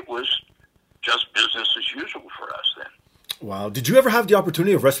just business as usual for us then. Wow. Did you ever have the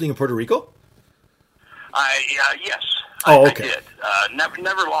opportunity of wrestling in Puerto Rico? Yes. Oh, okay. I did.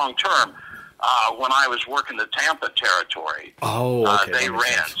 Never long term. When I was working the Tampa territory, okay, they that makes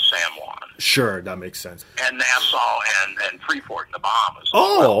ran sense. San Juan. Sure, that makes sense. And Nassau and Freeport in the Bahamas.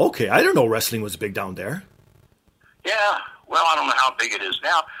 Oh, okay. I didn't know wrestling was big down there. Yeah. Well, I don't know how big it is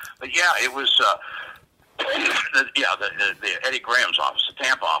now, but yeah, it was. The Eddie Graham's office, the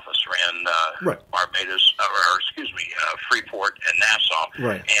Tampa office, ran Barbados, Freeport and Nassau,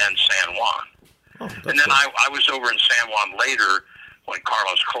 and San Juan. Oh, and then I was over in San Juan later when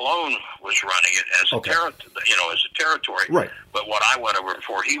Carlos Colon was running it as a territory. Right. But what I went over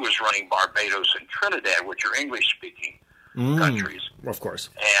for, he was running Barbados and Trinidad, which are English-speaking countries. Of course.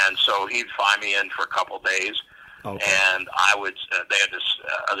 And so he'd fly me in for a couple of days, and I would. They had this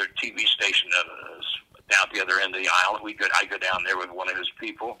other TV station down at the other end of the island. I go down there with one of his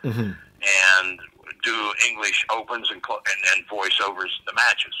people and do English opens and voiceovers the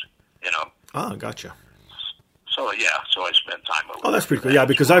matches. Ah, gotcha. So I spent time over. Oh, that's pretty cool. Yeah,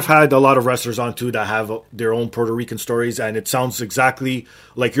 because I've had a lot of wrestlers on too that have their own Puerto Rican stories, and it sounds exactly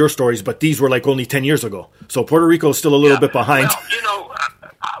like your stories, but these were like only 10 years ago. So Puerto Rico is still a little bit behind.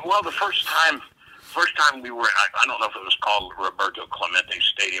 Well, the first time we were, I don't know if it was called Roberto Clemente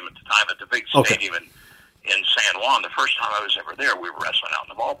Stadium at the time, but the big stadium in San Juan. The first time I was ever there, we were wrestling out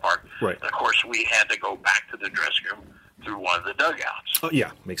in the ballpark. Right. And of course, we had to go back to the dressing room through one of the dugouts. Oh,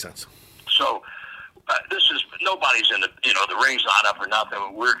 yeah, makes sense. So nobody's in the ring's not up or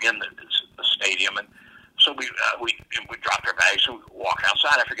nothing. We're in the stadium, and so we dropped our bags and we walk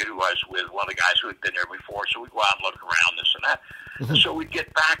outside. I forget who I was with, one of the guys who had been there before. So we go out and look around, this and that. And so we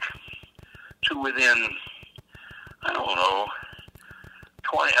get back to within, I don't know,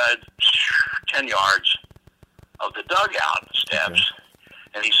 10 yards of the dugout steps. Okay.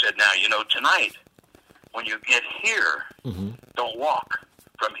 And he said, now, tonight, when you get here, don't walk.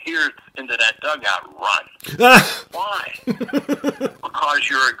 From here into that dugout, run. Why? Because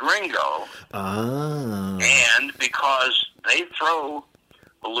you're a gringo. And because they throw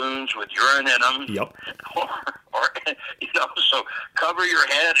balloons with urine in them. Yep. Or so cover your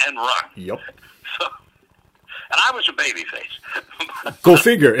head and run. Yep. So, and I was a baby face. Go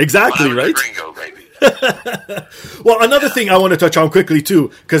figure. Exactly, right? Gringo baby. Well, another thing I want to touch on quickly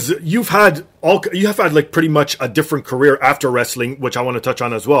too, because you have had like pretty much a different career after wrestling, which I want to touch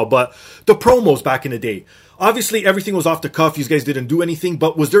on as well. But the promos back in the day, obviously everything was off the cuff. You guys didn't do anything.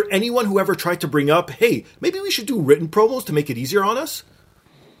 But was there anyone who ever tried to bring up, hey, maybe we should do written promos to make it easier on us?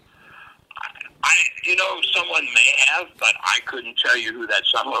 Someone may have, but I couldn't tell you who that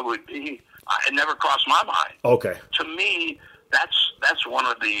someone would be. It never crossed my mind. Okay. To me, that's one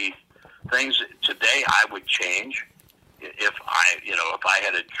of the things that today I would change if I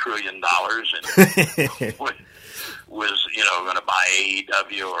had $1 trillion and was going to buy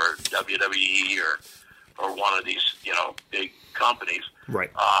AEW or WWE or one of these big companies.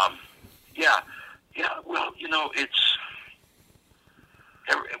 Right.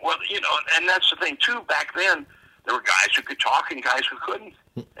 And that's the thing too. Back then, there were guys who could talk and guys who couldn't.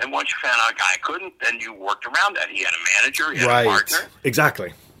 And once you found out a guy couldn't, then you worked around that. He had a manager, he had a partner.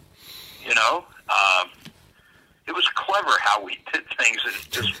 Exactly. It was clever how we did things,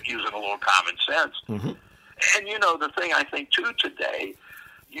 and just using a little common sense. And the thing I think too today,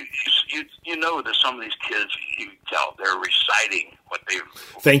 you that some of these kids, you tell they're reciting what they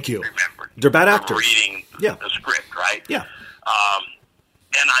remembered. They're bad actors. Reading the script, right? Yeah.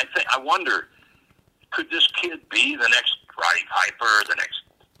 And I wonder, could this kid be the next Roddy Piper, the next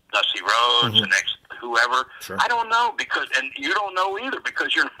Dusty Rhodes, the next whoever? Sure. I don't know, and you don't know either,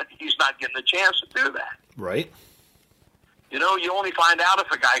 because he's not getting the chance to do that. Right. You only find out if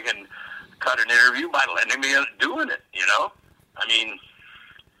a guy can cut an interview by letting him in doing it. I mean,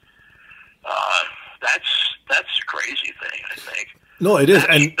 that's a crazy thing, I think. No, it is,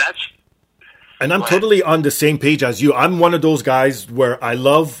 and I'm totally on the same page as you. I'm one of those guys where I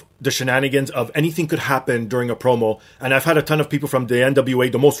love the shenanigans of anything could happen during a promo. And I've had a ton of people from the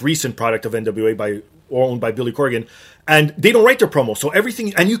NWA, the most recent product of NWA owned by Billy Corgan, and they don't write their promo. So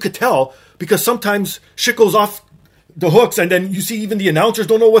everything, and you could tell, because sometimes shit goes off the hooks, and then you see even the announcers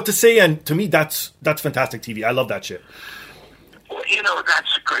don't know what to say. And to me, that's fantastic TV. I love that shit. Well,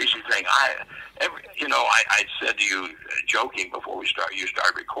 that's the crazy thing. I said to you, joking before you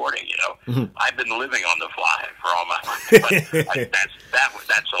started recording, I've been living on the fly for all my life. But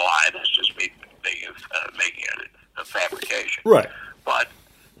that's a lie. That's just me making it a fabrication. Right. But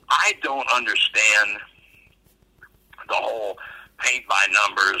I don't understand the whole paint by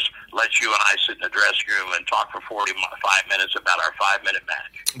numbers, let you and I sit in the dressing room and talk for 45 minutes about our 5-minute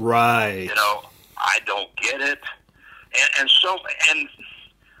match. Right. I don't get it. And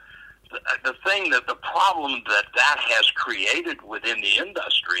the thing that the problem that has created within the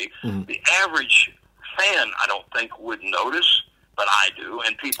industry, the average fan, I don't think would notice, but I do,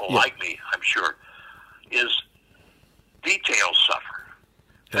 and people like me, I'm sure, is details suffer.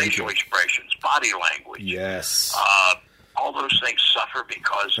 Facial expressions, body language. Yes. All those things suffer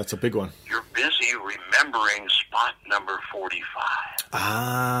because that's a big one. You're busy remembering spot number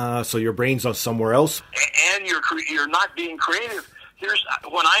 45. So your brain's on somewhere else. And you're not being creative. Here's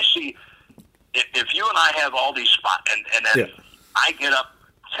when I see if you and I have all these spots, and then I get up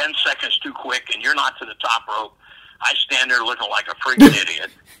 10 seconds too quick, and you're not to the top rope. I stand there looking like a freaking idiot.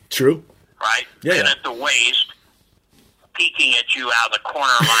 True. Right? Yeah. And at the waist, peeking at you out of the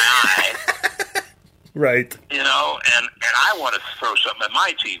corner of my eye. Right. And I want to throw something at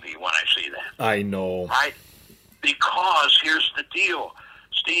my TV when I see that. I know. Right? Because here's the deal.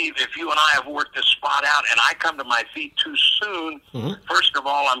 Steve, if you and I have worked this spot out and I come to my feet too soon, first of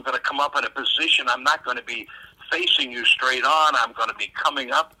all, I'm going to come up in a position. I'm not going to be facing you straight on. I'm going to be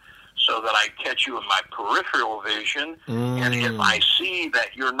coming up so that I catch you in my peripheral vision. And if I see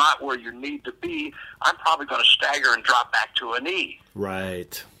that you're not where you need to be, I'm probably going to stagger and drop back to a knee.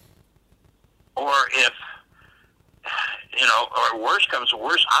 Right. Or if, or worse comes to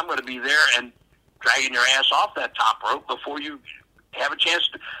worse, I'm going to be there and dragging your ass off that top rope before you have a chance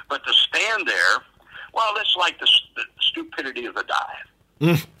to. But to stand there, well, it's like the stupidity of the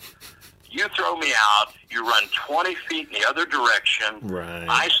dive. You throw me out, you run 20 feet in the other direction. Right.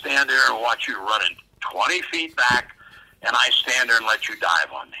 I stand there and watch you running 20 feet back, and I stand there and let you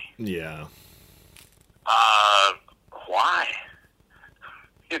dive on me. Yeah. Why?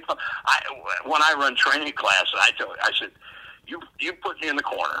 When I run training class, I said, you put me in the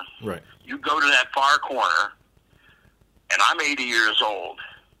corner. Right. You go to that far corner, and I'm 80 years old.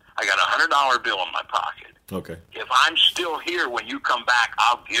 I got a $100 bill in my pocket. Okay. If I'm still here when you come back,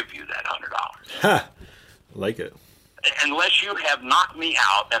 I'll give you that $100. Ha! Like it. Unless you have knocked me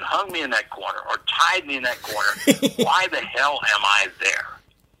out and hung me in that corner or tied me in that corner, why the hell am I there?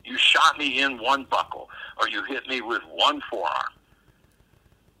 You shot me in one buckle or you hit me with one forearm.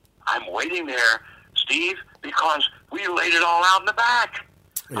 I'm waiting there, Steve, because we laid it all out in the back.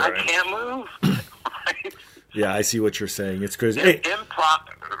 You're I right. can't move. Right? Yeah, I see what you're saying. It's crazy. Improv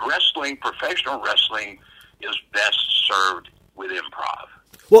wrestling, professional wrestling, is best served with improv.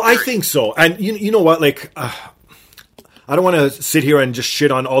 Well, I think so. And you know what? Like, I don't want to sit here and just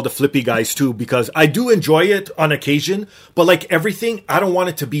shit on all the flippy guys too, because I do enjoy it on occasion. But like everything, I don't want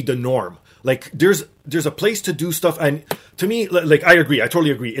it to be the norm. Like there's a place to do stuff. And to me, like I agree. I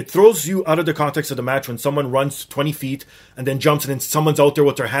totally agree. It throws you out of the context of the match when someone runs 20 feet and then jumps and then someone's out there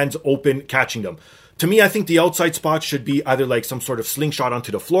with their hands open catching them. To me, I think the outside spot should be either like some sort of slingshot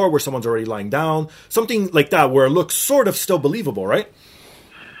onto the floor where someone's already lying down. Something like that where it looks sort of still believable, right?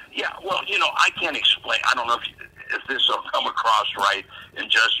 Yeah, well, I can't explain. I don't know if this will come across right in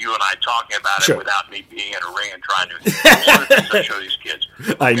just you and I talking about Sure. it without me being in a ring and trying to show these kids.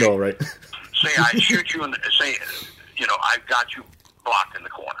 I know, right? Say I shoot you I've got you blocked in the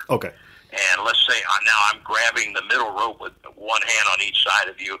corner. Okay. And let's say now I'm grabbing the middle rope with one hand on each side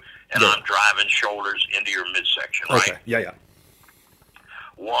of you, and Yeah. I'm driving shoulders into your midsection, right? Okay. Yeah.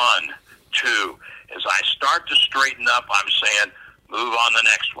 1, 2. As I start to straighten up, I'm saying, move on the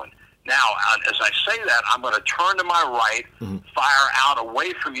next one. Now, as I say that, I'm going to turn to my right, fire out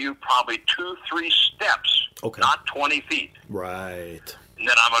away from you probably 2-3 steps, not 20 feet. Right. And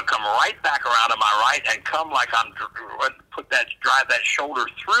then I'm going to come right back around to my right and come like I'm drive that shoulder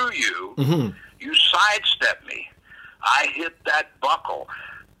through you. Mm-hmm. You sidestep me. I hit that buckle.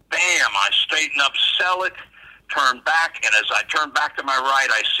 Bam! I straighten up, sell it, turn back, and as I turn back to my right,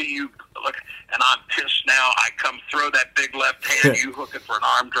 I see you look, and I'm pissed now. I come throw that big left hand, you hook it for an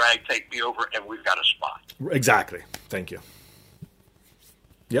arm drag, take me over, and we've got a spot. Exactly. Thank you.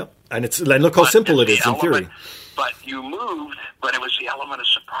 Yep. And look how simple it is in theory. But you moved, but it was the element of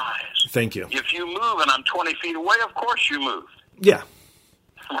surprise. Thank you. If you move and I'm 20 feet away, of course you moved. Yeah.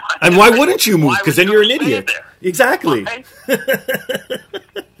 And why wouldn't you move? Because then you're an idiot. There? Exactly. Right?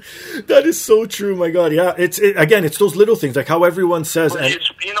 That is so true. My God. Yeah. It's those little things, like how everyone says. But And,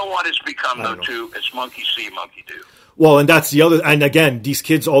 you know what it's become, though, too? It's monkey see, monkey do. well, and that's the other. And again, these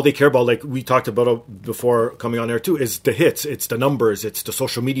kids, all they care about, like we talked about before coming on there too, is the hits. It's the numbers. It's the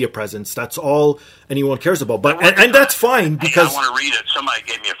social media presence. That's all anyone cares about. But and that's fine because I want to read it. Somebody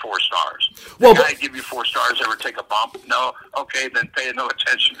gave me 4 stars. Well, Did I give you 4 stars ever take a bump? No. Okay, then pay no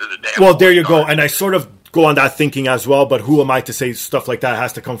attention to the damn. well, 4 there you go. stars. And I sort of go on that thinking as well. But who am I to say stuff like that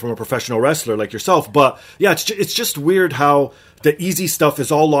has to come from a professional wrestler like yourself? But yeah, it's just weird how the easy stuff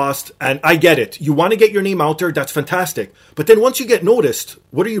is all lost. And I get it. You want to get your name out there. That's fantastic. But then once you get noticed,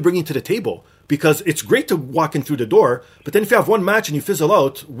 what are you bringing to the table? Because it's great to walk in through the door. But then if you have one match and you fizzle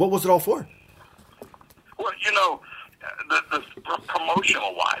out, what was it all for? Well, the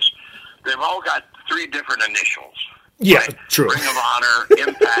promotional wise, they've all got 3 different initials. Yeah, right? true. Ring of Honor,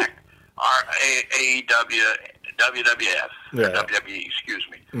 Impact, AEW, WWF, Yeah. WWE, excuse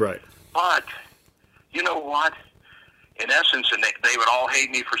me. Right. But, you know what? In essence, and they would all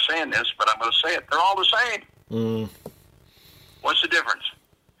hate me for saying this, but I'm going to say it, they're all the same. What's the difference?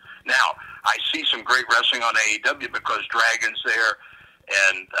 Now, I see some great wrestling on AEW because Dragon's there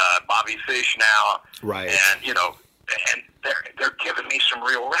and Bobby Fish now. Right. And, and they're giving me some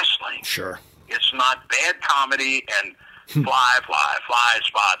real wrestling. Sure. It's not bad comedy and fly,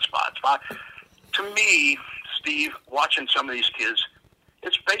 spot. To me, Steve, watching some of these kids,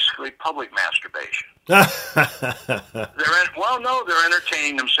 it's basically public masturbation. They're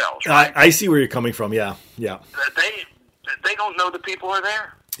entertaining themselves. Right? I see where you're coming from. Yeah. They don't know the people are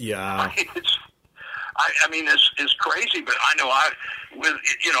there. Yeah. Right? It's crazy, but I know with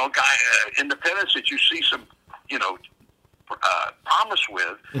independents that you see some promise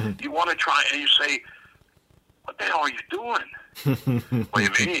with, you want to try and you say, what the hell are you doing? What do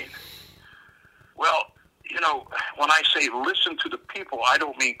you mean? Well, when I say listen to the people, I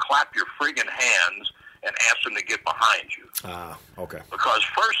don't mean clap your friggin' hands and ask them to get behind you. Okay. Because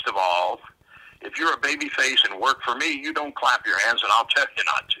first of all, if you're a baby face and work for me, you don't clap your hands, and I'll tell you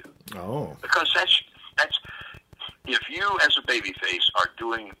not to. Oh. Because that's if you as a baby face are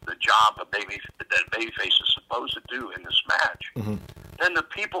doing the job that a baby face is supposed to do in this match, then the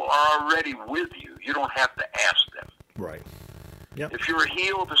people are already with you. You don't have to ask them. Right. Yep. If you're a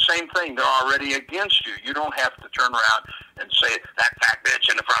heel, the same thing. They're already against you. You don't have to turn around and say, that fat bitch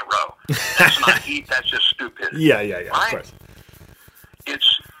in the front row. That's not heat. That's just stupidity. Yeah. Right? Of course.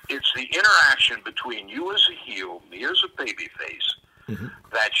 It's the interaction between you as a heel, me as a babyface,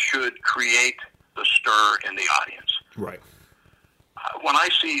 that should create the stir in the audience. Right. When I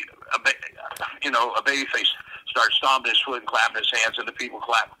see a babyface start stomping his foot and clapping his hands, and the people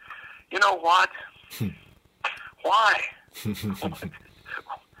clap, you know what? Why? Because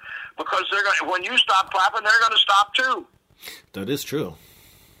they're going. When you stop clapping, they're going to stop too. That is true.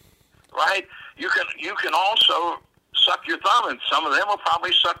 Right? You can also suck your thumb, and some of them will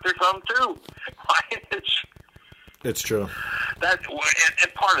probably suck their thumb too. Right? It's true.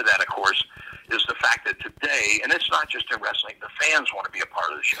 And part of that, of course, is the fact that today, and it's not just in wrestling, the fans want to be a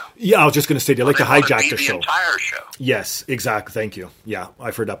part of the show. Yeah, I was just going to say, they like to hijack the show. The entire show. Yes, exactly. Thank you. Yeah,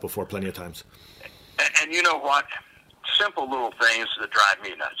 I've heard that before plenty of times. And you know what? Simple little things that drive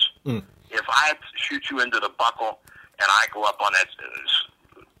me nuts. If I shoot you into the buckle and I go up on that,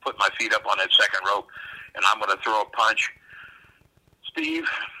 put my feet up on that second rope, and I'm going to throw a punch, Steve,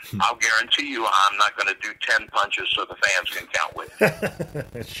 I'll guarantee you I'm not going to do 10 punches so the fans can count with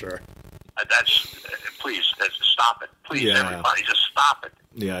it. Sure. Please, stop it. Please, everybody, just stop it.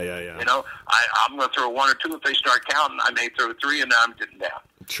 Yeah. You know, I'm going to throw 1 or 2. If they start counting, I may throw 3, and then I'm getting down.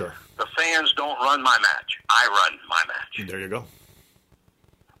 Sure. The fans don't run my match. I run my match. There you go.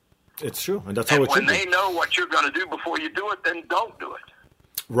 It's true, and that's how it should be. When they know what you're going to do before you do it, then don't do it.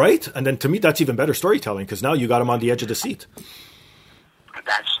 Right, and then to me, that's even better storytelling, because now you got them on the edge of the seat.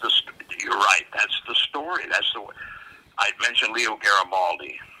 You're right. That's the story. I mentioned Leo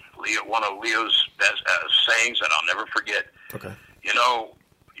Garibaldi. One of Leo's best sayings that I'll never forget. Okay. You know,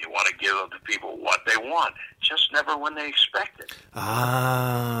 you want to give the people what they want, just never when they expect it.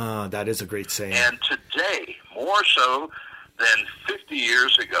 Ah, that is a great saying. And today, more so than 50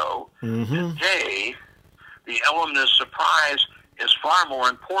 years ago, today, the element of surprise is far more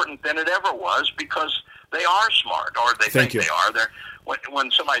important than it ever was, because they are smart, or they think they are. When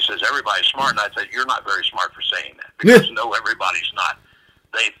somebody says everybody's smart, and I say, you're not very smart for saying that, because no, everybody's not.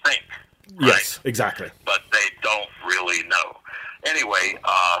 They think. Right? Yes, exactly. But they don't really know. Anyway,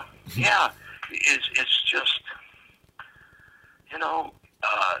 it's just, you know,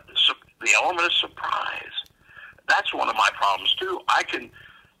 the element of surprise. That's one of my problems, too.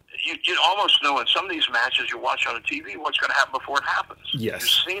 You almost know in some of these matches you watch on the TV what's going to happen before it happens. Yes.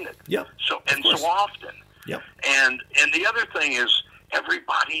 You've seen it. Yep. So often. Yep. And the other thing is,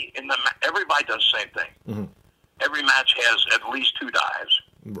 everybody does the same thing. Every match has at least 2 dives.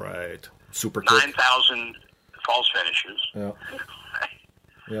 Right. Super quick. 9,000 false finishes. Yeah.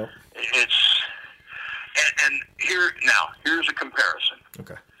 Yep. And here's a comparison.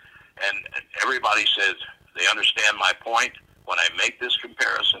 Okay. And everybody says they understand my point when I make this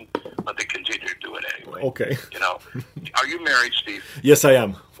comparison, but they continue to do it anyway. Okay. You know, are you married, Steve? Yes, I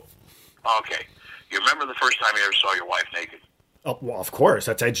am. Okay. You remember the first time you ever saw your wife naked? Oh, well, of course.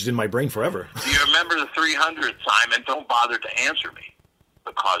 That's edged in my brain forever. Do you remember the 300th time? And don't bother to answer me,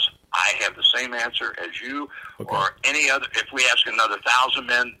 because I have the same answer as you or any other. If we ask another 1,000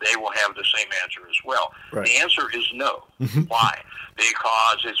 men, they will have the same answer as well. Right. The answer is no. Why?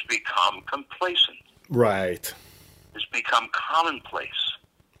 Because it's become complacent. Right. It's become commonplace.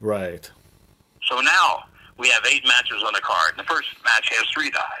 Right. So now we have 8 matches on the card. The first match has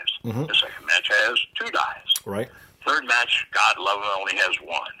 3 dives. The second match has 2 dives. Right. Third match, God love him, only has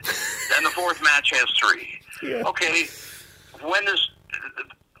 1. Then the fourth match has 3. Yeah. Okay, when is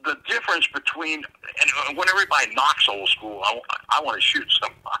the difference between, and when everybody knocks old school, I want to shoot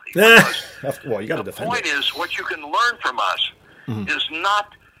somebody. Well, you got to defend it. The point is, what you can learn from us is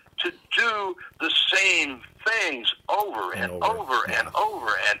not to do the same things over and over and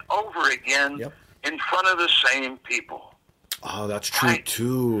over and over again in front of the same people. Oh, that's true,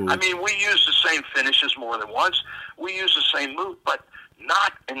 too. I mean, we use the same finishes more than once. We use the same move, but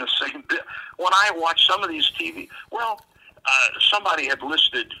not in the same bit. When I watch some of these TV, somebody had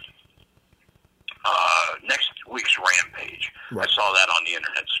listed next week's Rampage. Right. I saw that on the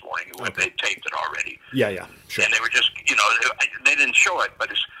internet this morning. They taped it already. Yeah, sure. And they were just, they didn't show it,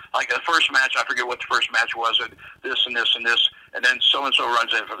 but it's like the first match, I forget what the first match was, this and this and this, and then so-and-so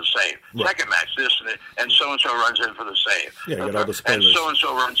runs in for the save. Right. Second match, this and so-and-so runs in for the save. Yeah, you got all the spoilers. And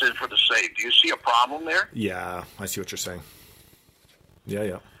so-and-so runs in for the save. Do you see a problem there? Yeah, I see what you're saying.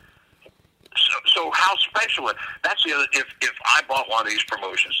 Yeah. So how special it? That's the other. If I bought one of these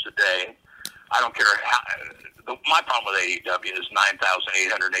promotions today, I don't care how. My problem with AEW is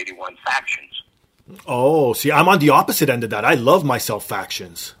 9,881 factions. Oh, see, I'm on the opposite end of that. I love myself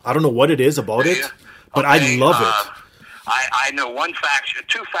factions. I don't know what it is about it, but I love it. I know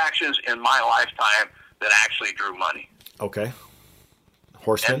two factions in my lifetime that actually drew money. Okay.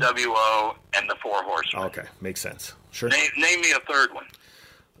 Horsemen? NWO and the Four Horsemen. Okay, makes sense. Sure. Name me a third one.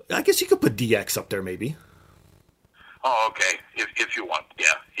 I guess you could put DX up there, maybe. Oh, okay. If you want,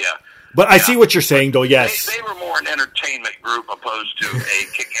 yeah. But I see what you're saying, though. Yes, they were more an entertainment group opposed to a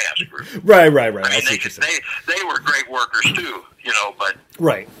kick-ass group. Right. I mean, they were great workers too, but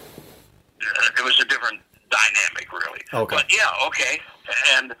right. It was a different dynamic, really. Okay. But yeah, okay,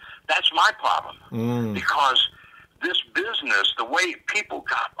 and that's my problem because this business, the way people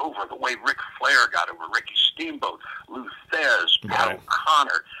got over, the way Ric Flair got over, Ricky Steamboat, Lou Thez, Pat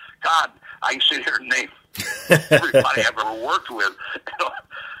O'Connor. God, I can sit here and name everybody I've ever worked with.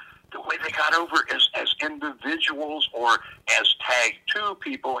 The way they got over as individuals or as tag two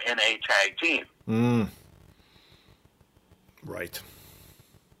people in a tag team. Right.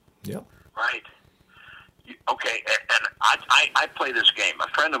 Yep. Right. Okay, and I play this game. A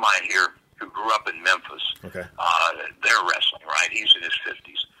friend of mine here who grew up in Memphis, okay. They're wrestling, right? He's in his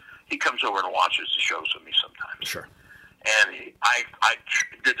 50s. He comes over and watches the shows with me sometimes. Sure. And I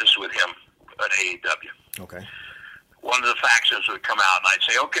did this with him at AEW. Okay. One of the factions would come out, and I'd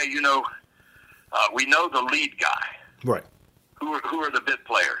say, okay, we know the lead guy. Right. Who are the bit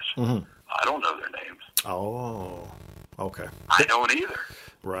players? Mm-hmm. I don't know their names. Oh, okay. I don't either.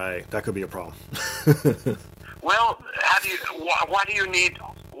 Right. That could be a problem. Well, why do you need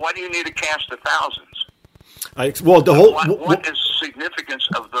a cast of thousands? What is the significance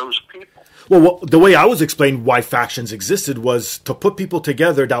of those people? Well, the way I was explained why factions existed was to put people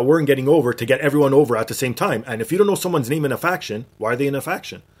together that weren't getting over to get everyone over at the same time. And if you don't know someone's name in a faction, why are they in a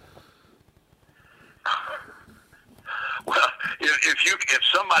faction? Well, if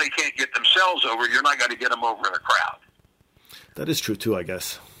somebody can't get themselves over, you're not going to get them over in a crowd. That is true too, I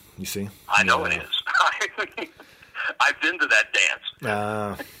guess. You see, I know it is. I've been to that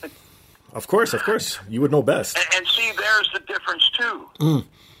dance. Of course, you would know best. And see, there's the difference too.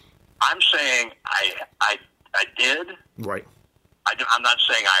 I'm saying I did. Right. I'm not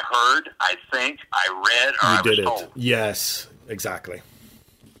saying I heard, I think, I read, or I was told. Yes, exactly.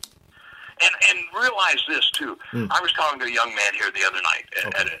 And realize this, too. I was talking to a young man here the other night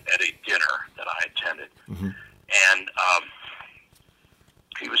at a dinner that I attended. Mm-hmm. And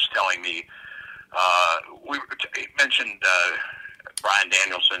he was telling me, he mentioned Bryan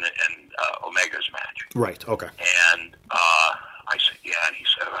Danielson and Omega's match. Right, okay. And I said, yeah, and he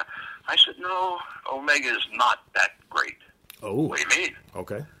said, I said, no, Omega is not that great. Oh. What do you mean?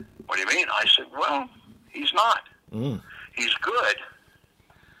 Okay. What do you mean? I said, well, he's not. He's good,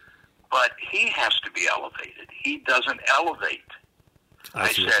 but he has to be elevated. He doesn't elevate.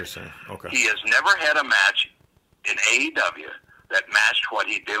 I see what you're saying. Okay. He has never had a match in AEW that matched what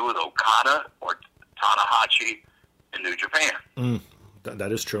he did with Okada or Tanahashi in New Japan.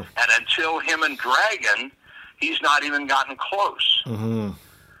 That is true. And until him and Dragon, he's not even gotten close. Mm-hmm.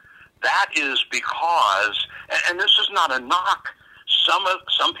 That is because, and this is not a knock,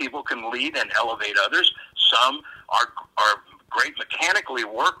 some people can lead and elevate others. Some are great mechanical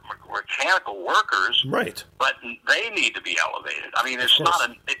workers, right? But they need to be elevated. I mean, it's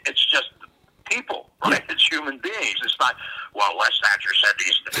it's just people, right? Yeah. It's human beings. It's not, well, Les Thatcher said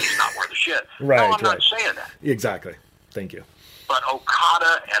he's not worth a shit. Right. No, I'm not saying that. Exactly. Thank you. But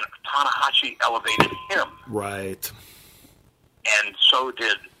Okada and Tanahashi elevated him. Right. And so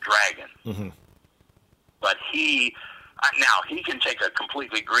did Dragon. Mm-hmm. But he can take a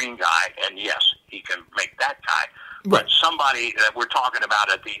completely green guy, and yes, he can make that guy. Right. But somebody that we're talking about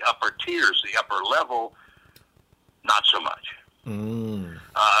at the upper tiers, the upper level, not so much.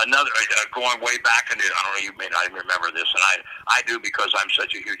 Another going way back into, I don't know, you may not even remember this, and I do because I'm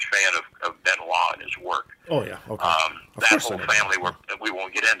such a huge fan of Benoit and his work. Oh yeah, okay. That whole family, we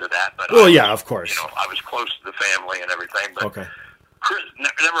won't get into that, but yeah, of course. I was close to the family and everything. But okay. Chris,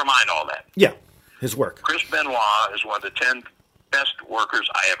 never mind all that. Yeah, his work. Chris Benoit is one of the 10 best workers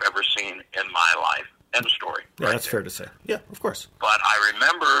I have ever seen in my life. End of story. Yeah, that's fair to say. Yeah, of course. But I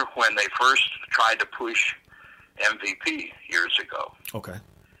remember when they first tried to push MVP years ago. Okay.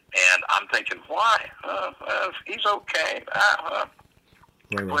 And I'm thinking, why? He's okay.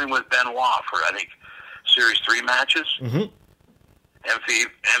 Playing with Benoit for, I think, Series 3 matches. Mm-hmm.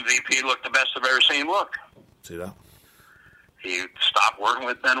 MVP looked the best I've ever seen look. See that? He stopped working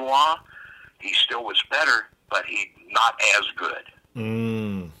with Benoit. He still was better, but he's not as good.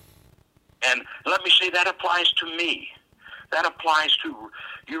 And let me say, that applies to me. That applies to,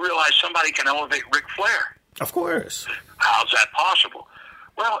 you realize somebody can elevate Ric Flair. Of course. How's that possible?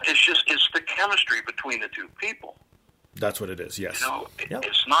 Well, it's the chemistry between the two people. That's what it is, yes.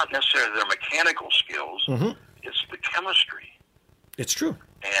 It's not necessarily their mechanical skills. Mm-hmm. It's the chemistry. It's true.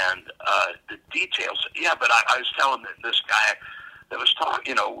 And the details. Yeah, but I was telling this guy that was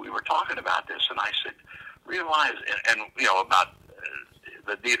talking, we were talking about this, and I said, realize, and about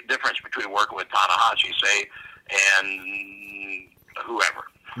the difference between working with Tanahashi, say, and whoever,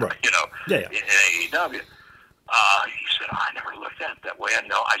 right. in AEW. He said, I never looked at it that way.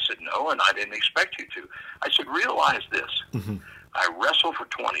 I said, no, and I didn't expect you to. I said, realize this. Mm-hmm. I wrestled for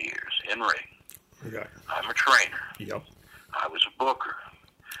 20 years in ring. Okay. I'm a trainer. Yep. I was a booker.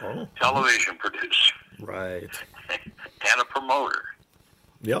 Oh. Television producer. Right. And a promoter.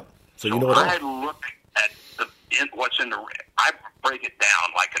 Yep. So you know what I look at what's in the ring. I break it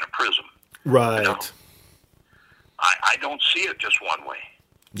down like in a prism. Right. I don't see it just one way.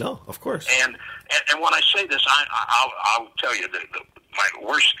 No, of course. And when I say this, I'll tell you that my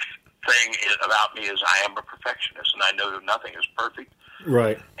worst thing about me is I am a perfectionist, and I know that nothing is perfect.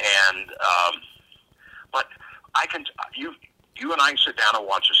 Right. And but I can you and I can sit down and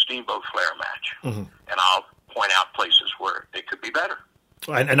watch a Steamboat Flair match, mm-hmm. and I'll point out places where it could be better.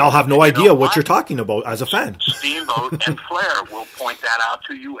 And I'll have no idea what you're talking about as a fan. Steamboat and Flair will point that out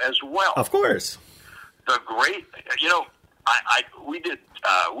to you as well. Of course. The great,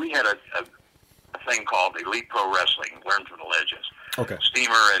 we had a thing called Elite Pro Wrestling, Learn from the Legends. Okay.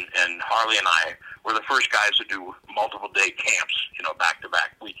 Steamer and Harley and I were the first guys to do multiple day camps,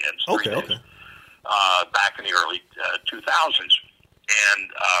 back-to-back weekends. Okay. Back in the early 2000s.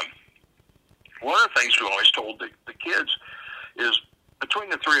 And one of the things we always told the kids is between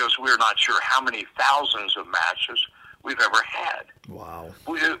the three of us, we're not sure how many thousands of matches we've ever had. Wow.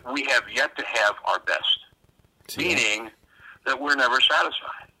 We have yet to have our best, meaning that we're never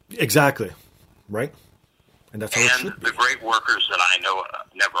satisfied. Exactly. Right? And that's how it should be. The great workers that I know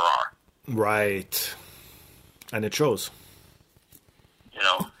never are. Right. And it shows.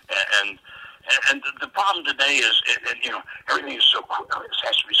 And the problem today is, everything is so quick. It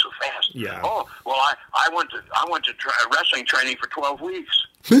has to be so fast. Yeah. Oh, well, I went to wrestling training for 12 weeks.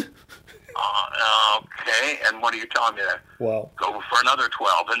 Okay, and what are you telling me there? Wow. Go for another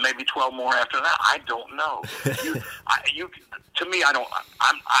 12, and maybe 12 more after that. I don't know. To me,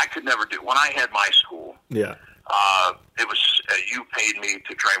 I could never do. When I had my school, yeah, it was you paid me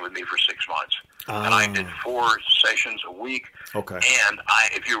to train with me for 6 months, and I did 4 sessions a week. Okay. And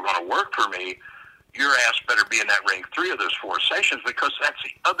if you were going to work for me, your ass better be in that ring 3 of those 4 sessions, because that's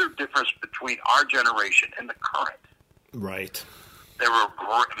the other difference between our generation and the current. Right. There were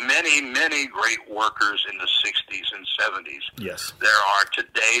many, many great workers in the 60s and 70s. Yes. There are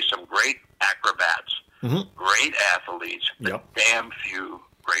today some great acrobats, mm-hmm. great athletes, but damn few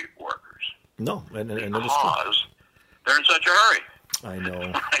great workers. No, and because they're in such a hurry. I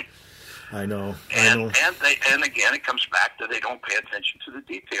know. I know. And again, it comes back to they don't pay attention to the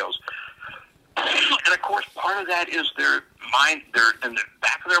details. And of course, part of that is their mind. They're in the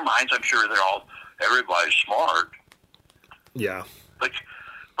back of their minds. I'm sure everybody's smart. Yeah.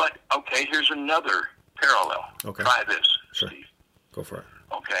 But okay, here's another parallel. Okay. Try this, sure. Steve. Go for it.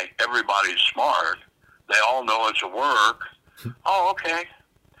 Okay, everybody's smart. They all know it's a work. Oh, okay.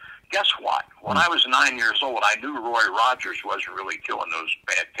 Guess what? When I was 9 years old, I knew Roy Rogers wasn't really killing those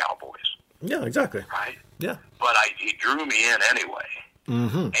bad cowboys. Yeah, exactly. Right? Yeah. But he drew me in anyway.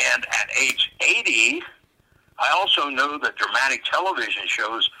 Mm-hmm. And at age 80, I also know that dramatic television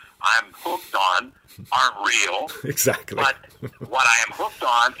shows I'm hooked on aren't real. Exactly. But what I am hooked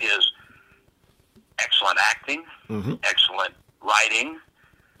on is excellent acting, mm-hmm. excellent writing,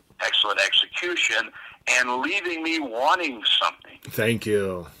 excellent execution, and leaving me wanting something. Thank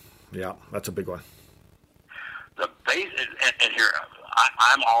you. Yeah, that's a big one. The base, and here,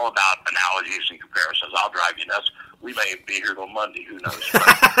 I'm all about analogies and comparisons. I'll drive you nuts. We may be here till Monday. Who knows?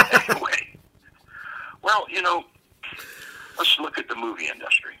 Anyway, well, let's look at the movie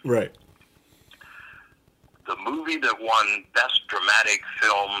industry. Right. The movie that won Best Dramatic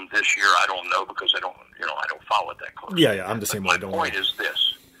Film this year, I don't know because I don't follow it that closely. Yeah, I'm the same way. My point is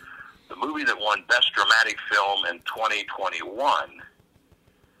this: the movie that won Best Dramatic Film in 2021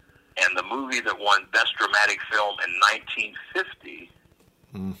 and the movie that won Best Dramatic Film in 1950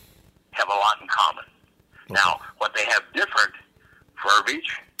 have a lot in common. Okay. Now, what they have different: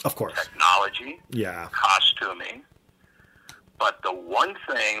 verbiage, of course, technology, costuming. But the one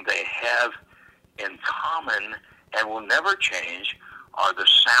thing they have in common and will never change are the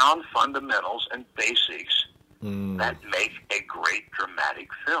sound fundamentals and basics that make a great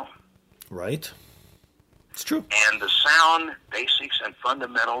dramatic film. Right. It's true. And the sound basics and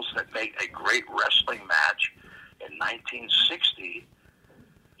fundamentals that make a great wrestling match in 1960,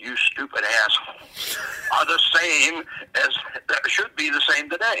 you stupid asshole, are the same as that should be the same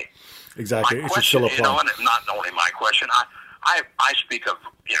today. Exactly. My It should question, still apply. and not only my question, I speak of,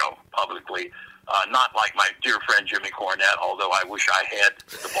 publicly, not like my dear friend Jimmy Cornette, although I wish I had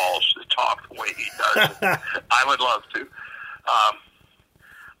the balls to talk the way he does. I would love to.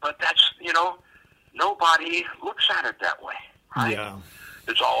 But that's, nobody looks at it that way, right? Yeah.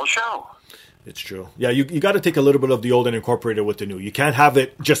 It's all a show. It's true. Yeah, you got to take a little bit of the old and incorporate it with the new. You can't have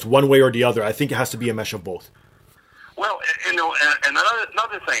it just one way or the other. I think it has to be a mesh of both. Well, and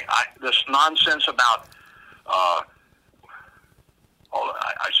another thing, this nonsense about, I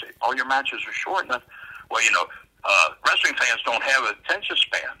say, all your matches are short. Well, wrestling fans don't have an attention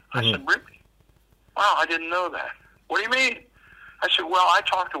span. I said, really? Wow, I didn't know that. What do you mean? I said, well, I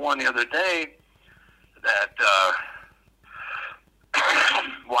talked to one the other day that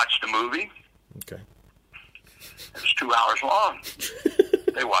watched the movie. Okay. It was 2 hours long.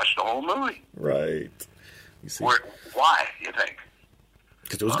 They watched the whole movie. Right. You see. Why, you think?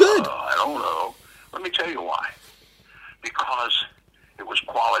 Because it was good. I don't know. Let me tell you why. Because it was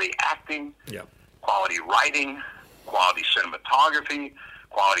quality acting, quality writing, quality cinematography,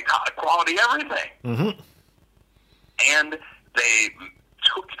 quality everything. Mm-hmm. And they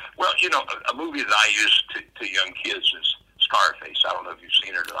took, a movie that I use to young kids is Scarface. I don't know if you've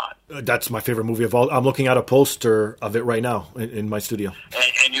seen it or not. That's my favorite movie of all. I'm looking at a poster of it right now in my studio.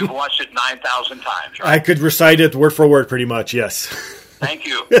 And you've watched it 9,000 times, right? I could recite it word for word pretty much, yes. Thank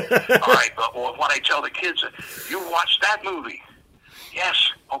you. All right, but what I tell the kids, you watch that movie.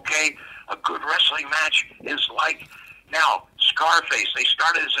 Yes, okay, a good wrestling match is like, now, Scarface, they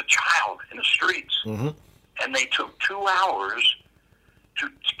started as a child in the streets, and they took 2 hours to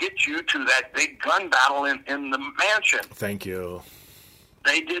get you to that big gun battle in the mansion. Thank you.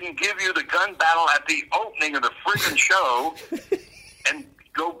 They didn't give you the gun battle at the opening of the friggin' show and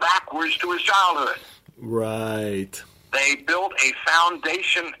go backwards to his childhood. Right. They built a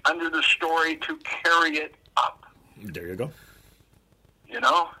foundation under the story to carry it up. There you go.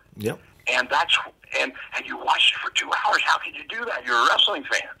 Yep. And that's and you watched it for 2 hours. How can you do that? You're a wrestling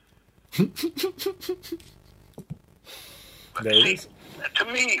fan. See, to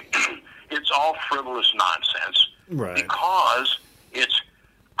me, it's all frivolous nonsense. Right. Because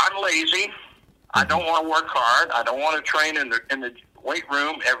I'm lazy. I don't want to work hard. I don't want to train in the weight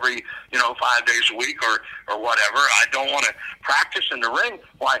room every 5 days a week or whatever. I don't want to practice in the ring.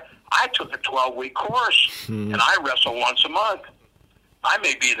 Why? I took a 12-week course and I wrestle once a month. I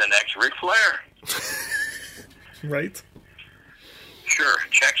may be the next Ric Flair. Right. Sure.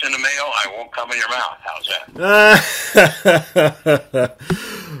 Checks in the mail. I won't come in your mouth. How's that?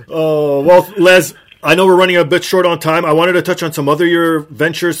 Oh, well, Les, I know we're running a bit short on time. I wanted to touch on some other your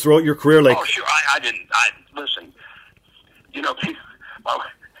ventures throughout your career. Oh, sure. I didn't. Listen,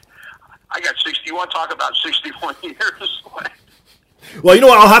 I got 60. You want to talk about 61 years?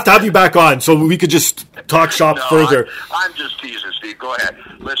 Well, I'll have to have you back on so we could just talk shop further. I'm just teasing, Steve. Go ahead.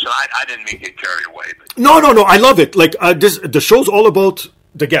 Listen, I didn't mean to get carried away. But... No. I love it. Like the show's all about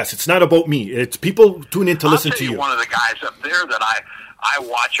the guests. It's not about me. It's people tune in to listen to you. One of the guys up there that I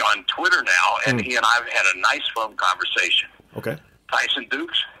watch on Twitter now, and he and I have had a nice phone conversation. Okay. Tyson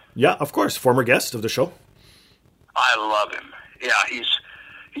Dukes. Yeah, of course. Former guest of the show. I love him. Yeah, he's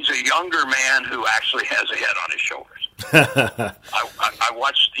a younger man who actually has a head on his shoulders. I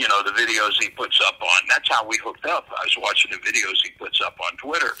watched, the videos he puts up on. That's how we hooked up. I was watching the videos he puts up on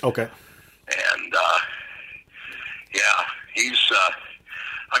Twitter. Okay. And, he's,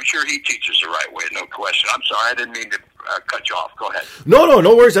 I'm sure he teaches the right way, no question. I'm sorry, I didn't mean to cut you off. Go ahead.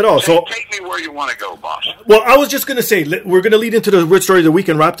 No worries at all. Take me where you want to go, boss. Well, I was just going to say, we're going to lead into the weird story of the week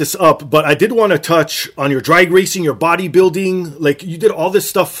and wrap this up, but I did want to touch on your drag racing, your bodybuilding. Like, you did all this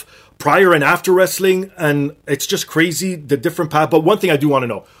stuff prior and after wrestling, and it's just crazy, the different path. But one thing I do want to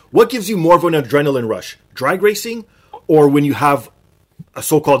know, what gives you more of an adrenaline rush? Drag racing or when you have a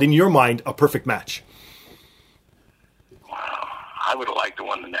so-called, in your mind, a perfect match? Wow. I would have liked to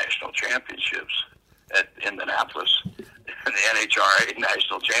win the national championships at Indianapolis, the NHRA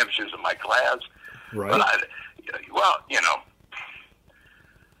national championships in my class. Right. But I love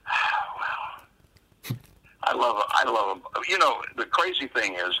them. The crazy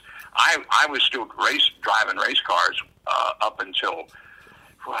thing is, I was still driving race cars up until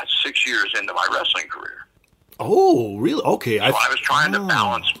 6 years into my wrestling career. Oh, really? Okay. So I was trying to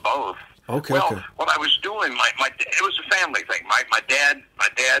balance both. Okay. What I was doing, it was a family thing. My dad, my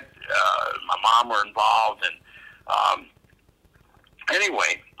mom were involved, and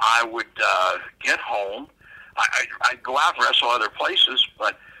anyway, I would get home. I'd go out and wrestle other places,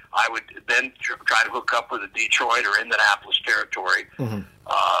 but I would then try to hook up with the Detroit or Indianapolis territory in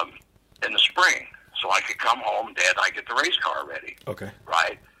the spring, so I could come home, Dad, and I get the race car ready. Okay.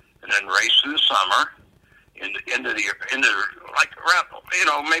 Right? And then race through the summer into like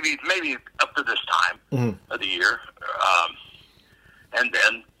around, maybe up to this time of the year, and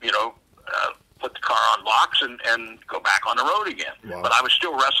then put the car on blocks and go back on the road again. Wow. But I was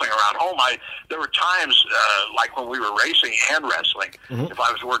still wrestling around home. There were times like when we were racing and wrestling. If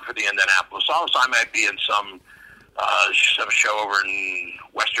I was working for the Indianapolis Office, I might be in some show over in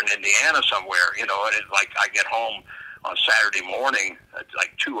Western Indiana somewhere. And I get home on Saturday morning at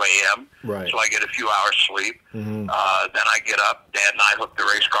like 2 a.m. Right. So I get a few hours sleep. Then I get up. Dad and I hook the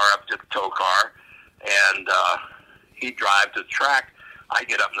race car up to the tow car, and he'd drive to the track. I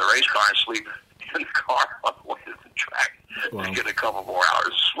get up in the race car and sleep in the car on the way to the track to get a couple more hours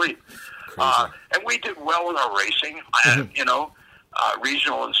of sleep. And we did well with our racing,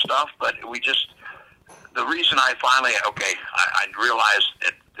 regional and stuff, but the reason I finally, I realized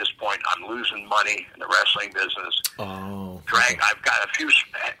at this point I'm losing money in the wrestling business. Oh. I've got a few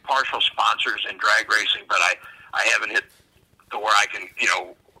partial sponsors in drag racing, but I haven't hit to where I can,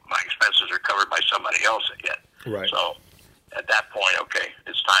 my expenses are covered by somebody else yet. Right. So at that point,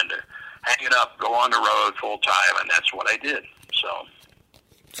 it's time to hang it up, go on the road full time, and that's what I did.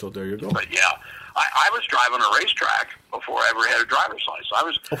 So there you go. But yeah, I was driving a racetrack before I ever had a driver's license.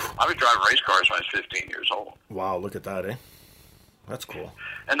 I was driving race cars when I was 15 years old. Wow, look at that, eh? That's cool.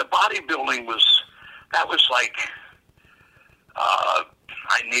 And the bodybuilding was like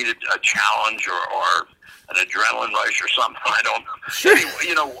I needed a challenge or an adrenaline rush or something. I don't know. Sure.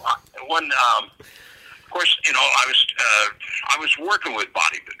 Anyway, when of course, I was working with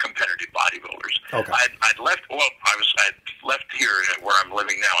competitive bodybuilders. Okay. I'd left here where I'm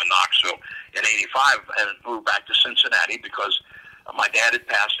living now in Knoxville in '85 and moved back to Cincinnati because my dad had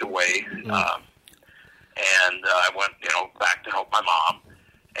passed away, and I went back to help my mom,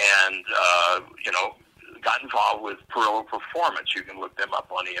 and got involved with Perillo Performance. You can look them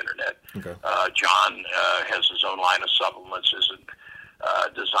up on the internet. Okay. John has his own line of supplements.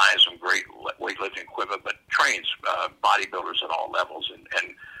 Designs some great weightlifting equipment, but trains bodybuilders at all levels,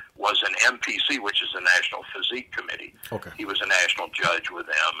 and was an MPC, which is the National Physique Committee. Okay. He was a national judge with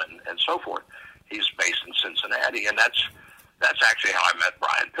them, and so forth. He's based in Cincinnati, and that's actually how I met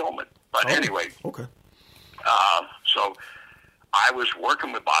Brian Pillman. But anyway, okay. So I was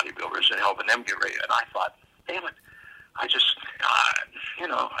working with bodybuilders and helping them get ready, and I thought, damn it, I just,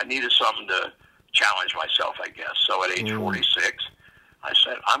 I needed something to challenge myself, I guess. So at age 46, I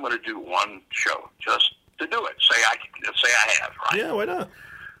said, I'm going to do one show just to do it. Say I have, right? Yeah, why not?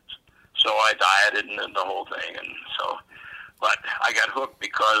 So I dieted and the whole thing, but I got hooked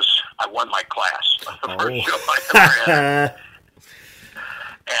because I won my class. The first show I ever had.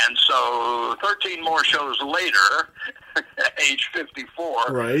 And so 13 more shows later, at age 54,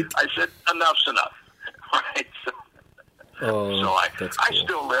 right. I said, enough's enough. Right? So I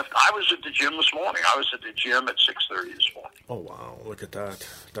still lift. I was at the gym this morning. I was at the gym at 6:30 this morning. Oh, wow. Look at that.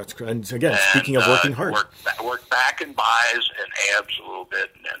 That's great. And again, speaking of working hard. Worked back and buys and abs a little bit,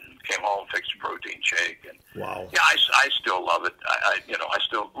 and then came home, fixed a protein shake. And wow. Yeah, I still love it. I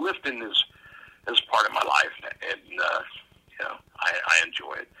still lifting is part of my life, and I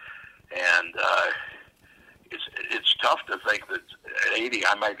enjoy it. And it's tough to think that at 80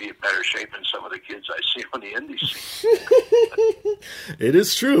 I might be in better shape than some of the kids I see on the indie scene. It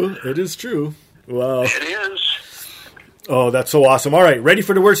is true. It is true. Wow. It is. Oh, that's so awesome. All right, ready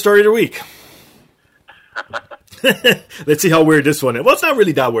for the word story of the week? Let's see how weird this one is. Well, it's not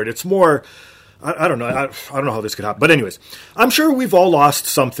really that weird. It's more, I don't know. I don't know how this could happen. But anyways, I'm sure we've all lost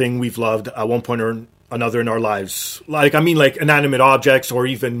something we've loved at one point or another in our lives. Like inanimate objects or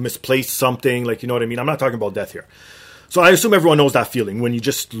even misplaced something. Like, you know what I mean? I'm not talking about death here. So I assume everyone knows that feeling when you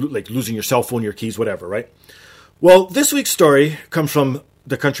just like losing your cell phone, your keys, whatever, right? Well, this week's story comes from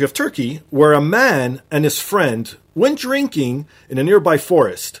the country of Turkey, where a man and his friend went drinking in a nearby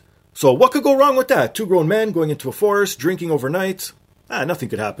forest. So what could go wrong with that? Two grown men going into a forest, drinking overnight. Nothing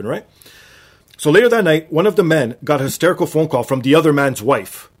could happen, right? So later that night, one of the men got a hysterical phone call from the other man's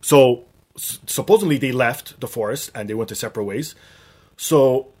wife. So supposedly they left the forest and they went to separate ways.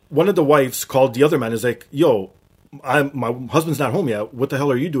 So one of the wives called the other man, is like, yo, my husband's not home yet. What the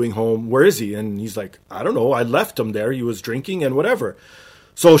hell are you doing home? Where is he? And he's like, I don't know. I left him there. He was drinking and whatever.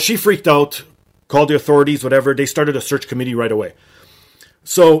 So she freaked out, called the authorities, whatever. They started a search committee right away.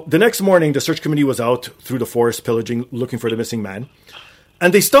 So the next morning, the search committee was out through the forest pillaging, looking for the missing man.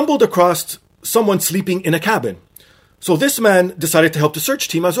 And they stumbled across someone sleeping in a cabin. So this man decided to help the search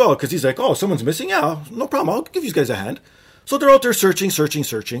team as well, because he's like, oh, someone's missing? Yeah, no problem. I'll give you guys a hand. So they're out there searching.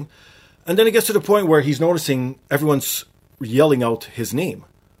 And then it gets to the point where he's noticing everyone's yelling out his name.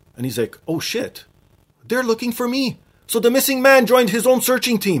 And he's like, oh, shit, they're looking for me. So the missing man joined his own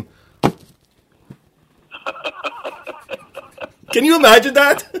searching team. Can you imagine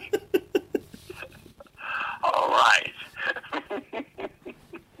that? All right.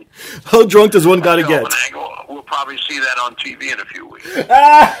 How drunk does one got to get? We'll probably see that on TV in a few weeks.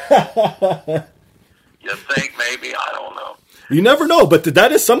 You think maybe? I don't know. You never know, but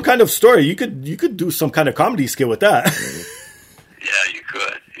that is some kind of story. You could do some kind of comedy skit with that. Yeah, you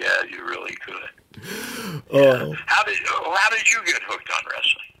could. Yeah, you really could. Yeah. How did you get hooked on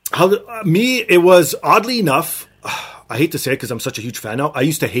wrestling? Me, it was oddly enough. I hate to say it because I'm such a huge fan now. I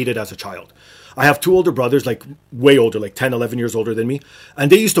used to hate it as a child. I have two older brothers, like way older, like 10, 11 years older than me.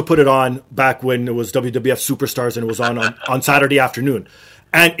 And they used to put it on back when it was WWF Superstars and it was on Saturday afternoon.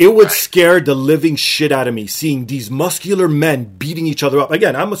 And it would scare the living shit out of me seeing these muscular men beating each other up.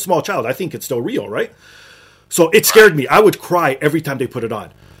 Again, I'm a small child. I think it's still real, right? So it scared me. I would cry every time they put it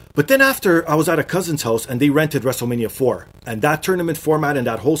on. But then after, I was at a cousin's house and they rented WrestleMania 4. And that tournament format and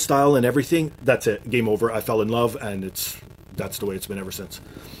that whole style and everything, that's it. Game over. I fell in love and that's the way it's been ever since.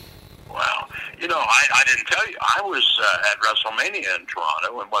 Wow. You know, I didn't tell you. I was at WrestleMania in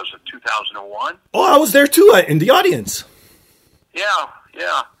Toronto. When was it, 2001? Oh, I was there too, in the audience. Yeah.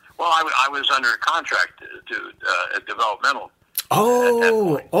 Well, I was under contract to developmental.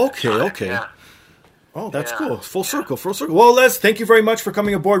 Oh, okay. Yeah. Oh, that's cool. Full circle. Well, Les, thank you very much for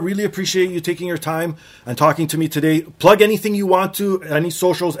coming aboard. Really appreciate you taking your time and talking to me today. Plug anything you want to, any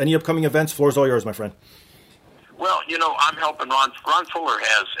socials, any upcoming events. Floor's all yours, my friend. Well, you know, I'm helping Ron Fuller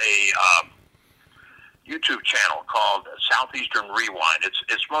has a YouTube channel called Southeastern Rewind.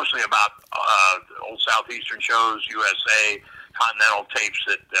 It's mostly about old Southeastern shows, USA, Continental tapes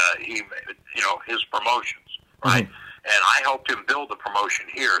that he, you know, his promotions, right? Mm-hmm. And I helped him build the promotion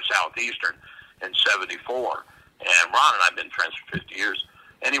here, Southeastern, in '74. And Ron and I've been friends for 50 years.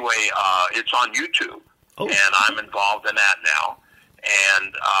 Anyway, it's on YouTube, and I'm involved in that now.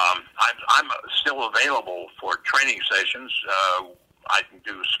 And I'm still available for training sessions. I can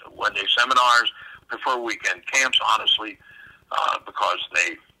do one-day seminars, prefer weekend camps, honestly, because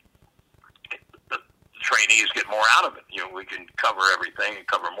the trainees get more out of it. You know, we can cover everything and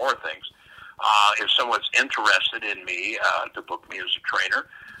cover more things. If someone's interested in me to book me as a trainer,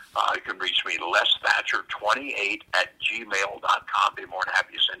 you can reach me lesthatcher28@gmail.com. Be more than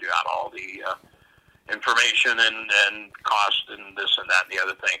happy to send you out all the information and cost and this and that and the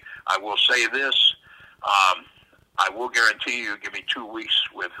other thing. I will say this, I will guarantee you, give me 2 weeks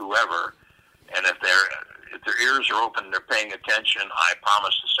with whoever, and if their ears are open and they're paying attention, I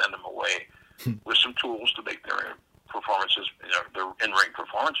promise to send them away with some tools to make their performances, their in-ring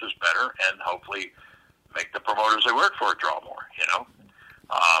performances better, and hopefully make the promoters they work for draw more, you know.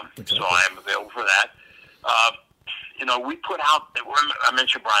 Exactly. So I am available for that. You know, we put out, I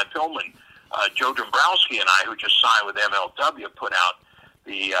mentioned Brian Pillman, Joe Dombrowski and I, who just signed with MLW, put out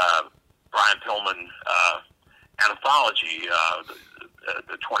the Brian Pillman anthology,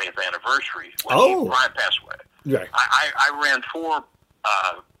 the 20th anniversary when Brian passed away. Right. I ran 4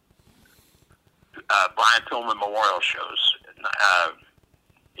 Brian Pillman memorial shows.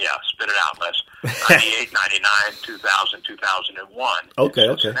 Spit it out, Les. 98, 99, 2000, 2001. Okay.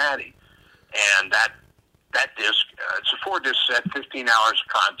 Cincinnati. And that disc, it's a 4-disc set, 15 hours of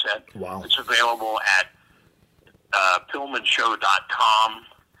content. Wow. It's available at pillmanshow.com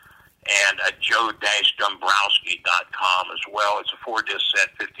and at joe-dombrowski.com as well. It's a 4-disc set,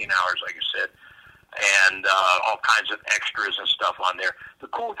 15 hours, like I said, and all kinds of extras and stuff on there. The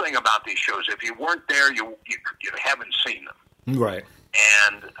cool thing about these shows, if you weren't there, you haven't seen them. Right.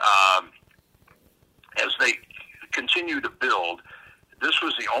 And as they continue to build, this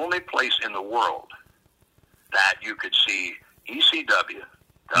was the only place in the world that you could see ECW,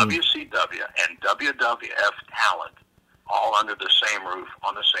 WCW, and WWF talent all under the same roof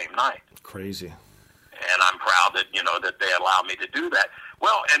on the same night. Crazy. And I'm proud that, that they allowed me to do that.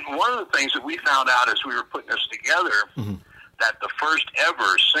 Well, and one of the things that we found out as we were putting this together, that the first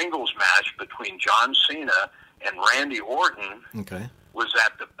ever singles match between John Cena and Randy Orton was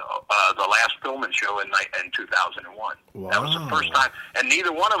at the last Pillman show in 2001. Wow. That was the first time. And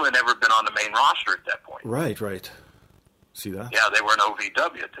neither one of them had ever been on the main roster at that point. Right. See that? Yeah, they were an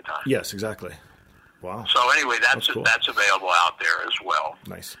OVW at the time. Yes, exactly. Wow. So anyway, that's cool. That's available out there as well.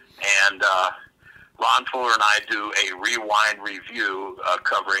 Nice. And Ron Fuller and I do a rewind review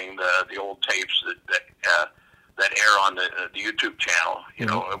covering the old tapes that air on the YouTube channel. You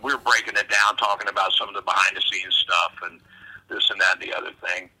know, we're breaking it down, talking about some of the behind the scenes stuff and this and that and the other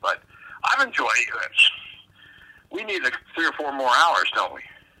thing. But I've enjoyed it. We need 3 or 4 more hours, don't we?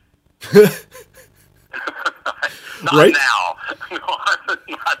 Not right? now. No,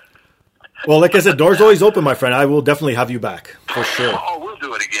 not. Well, like I said, doors always open, my friend. I will definitely have you back, for sure. Oh, we'll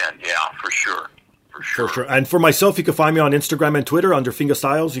do it again. Yeah, for sure. For sure. For sure. And for myself, you can find me on Instagram and Twitter under Finger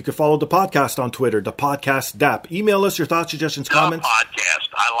Styles. You can follow the podcast on Twitter, the podcast DAP. Email us your thoughts, suggestions, comments. Podcast.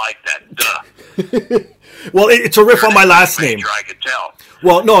 I like that. Duh. Well, it's a riff on my last name. I could tell.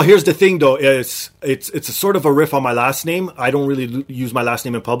 Well, no, here's the thing, though. It's a sort of a riff on my last name. I don't really use my last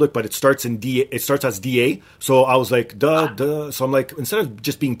name in public, but it starts in D. It starts as DA. So I was like, duh. So I'm like, instead of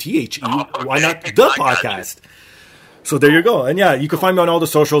just being THE, why not the podcast? So there you go. And yeah, you can find me on all the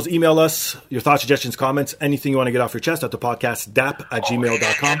socials. Email us your thoughts, suggestions, comments, anything you want to get off your chest at the podcast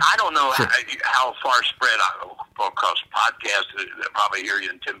dap@gmail.com. And I don't know how far spread, because podcast, they'll probably hear you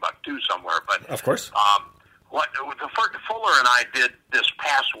in Timbuktu somewhere. But of course. What Fuller and I did this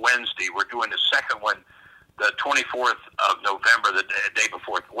past Wednesday, we're doing the second one, the 24th of November, the day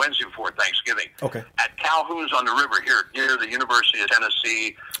before, Wednesday before Thanksgiving. Okay. At Calhoun's on the river here near the University of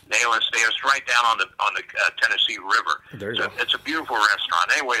Tennessee, Nayland State. It's right down on the Tennessee River. There you go. It's a beautiful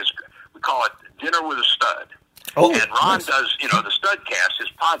restaurant. Anyways, we call it Dinner with a Stud. Oh, and Ron nice. does, the Studcast,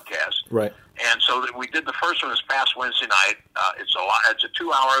 his podcast. Right. And so we did the first one this past Wednesday night. It's a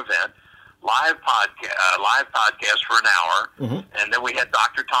 2-hour event. Live podcast for an hour, and then we had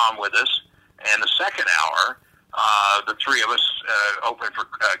Dr. Tom with us. And the second hour, the three of us open for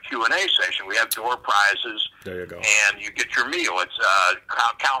Q&A session. We have door prizes. There you go. And you get your meal. It's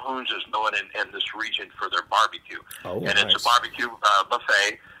Calhoun's is known in this region for their barbecue. Oh, and nice. it's a barbecue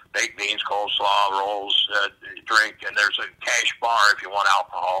buffet, baked beans, coleslaw, rolls, drink, and there's a cash bar if you want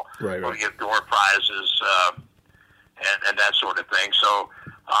alcohol. Right. We give door prizes and that sort of thing. So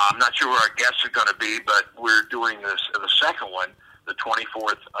I'm not sure where our guests are going to be, but we're doing the second one, the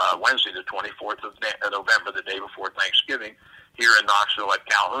 24th, Wednesday, the 24th of November, the day before Thanksgiving, here in Knoxville at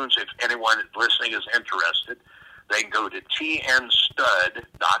Calhoun's. If anyone listening is interested, they can go to tnstud.com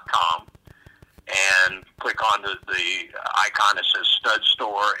and click on the icon that says Stud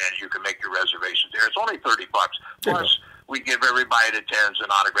Store, and you can make your reservations there. It's only $30. Plus, we give everybody that attends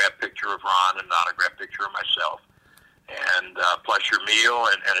an autographed picture of Ron and an autographed picture of myself. And plus your meal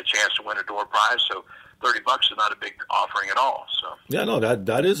and a chance to win a door prize. So $30 is not a big offering at all. So yeah, no,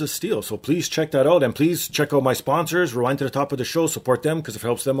 that is a steal. So please check that out, and please check out my sponsors. Rewind to the top of the show, support them, because if it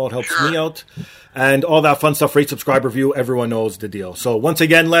helps them out, it helps me out, and all that fun stuff. Rate, subscribe, review. Everyone knows the deal. So once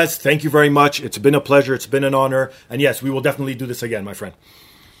again, Les, thank you very much. It's been a pleasure. It's been an honor, and yes, we will definitely do this again, my friend.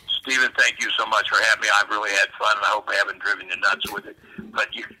 Stephen, thank you so much for having me. I've really had fun, and I hope I haven't driven you nuts with it. But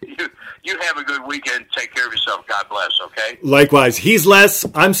you have a good weekend. Take care of yourself. God bless, okay? Likewise. He's Les.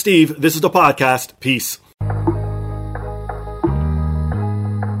 I'm Steve. This is the podcast. Peace.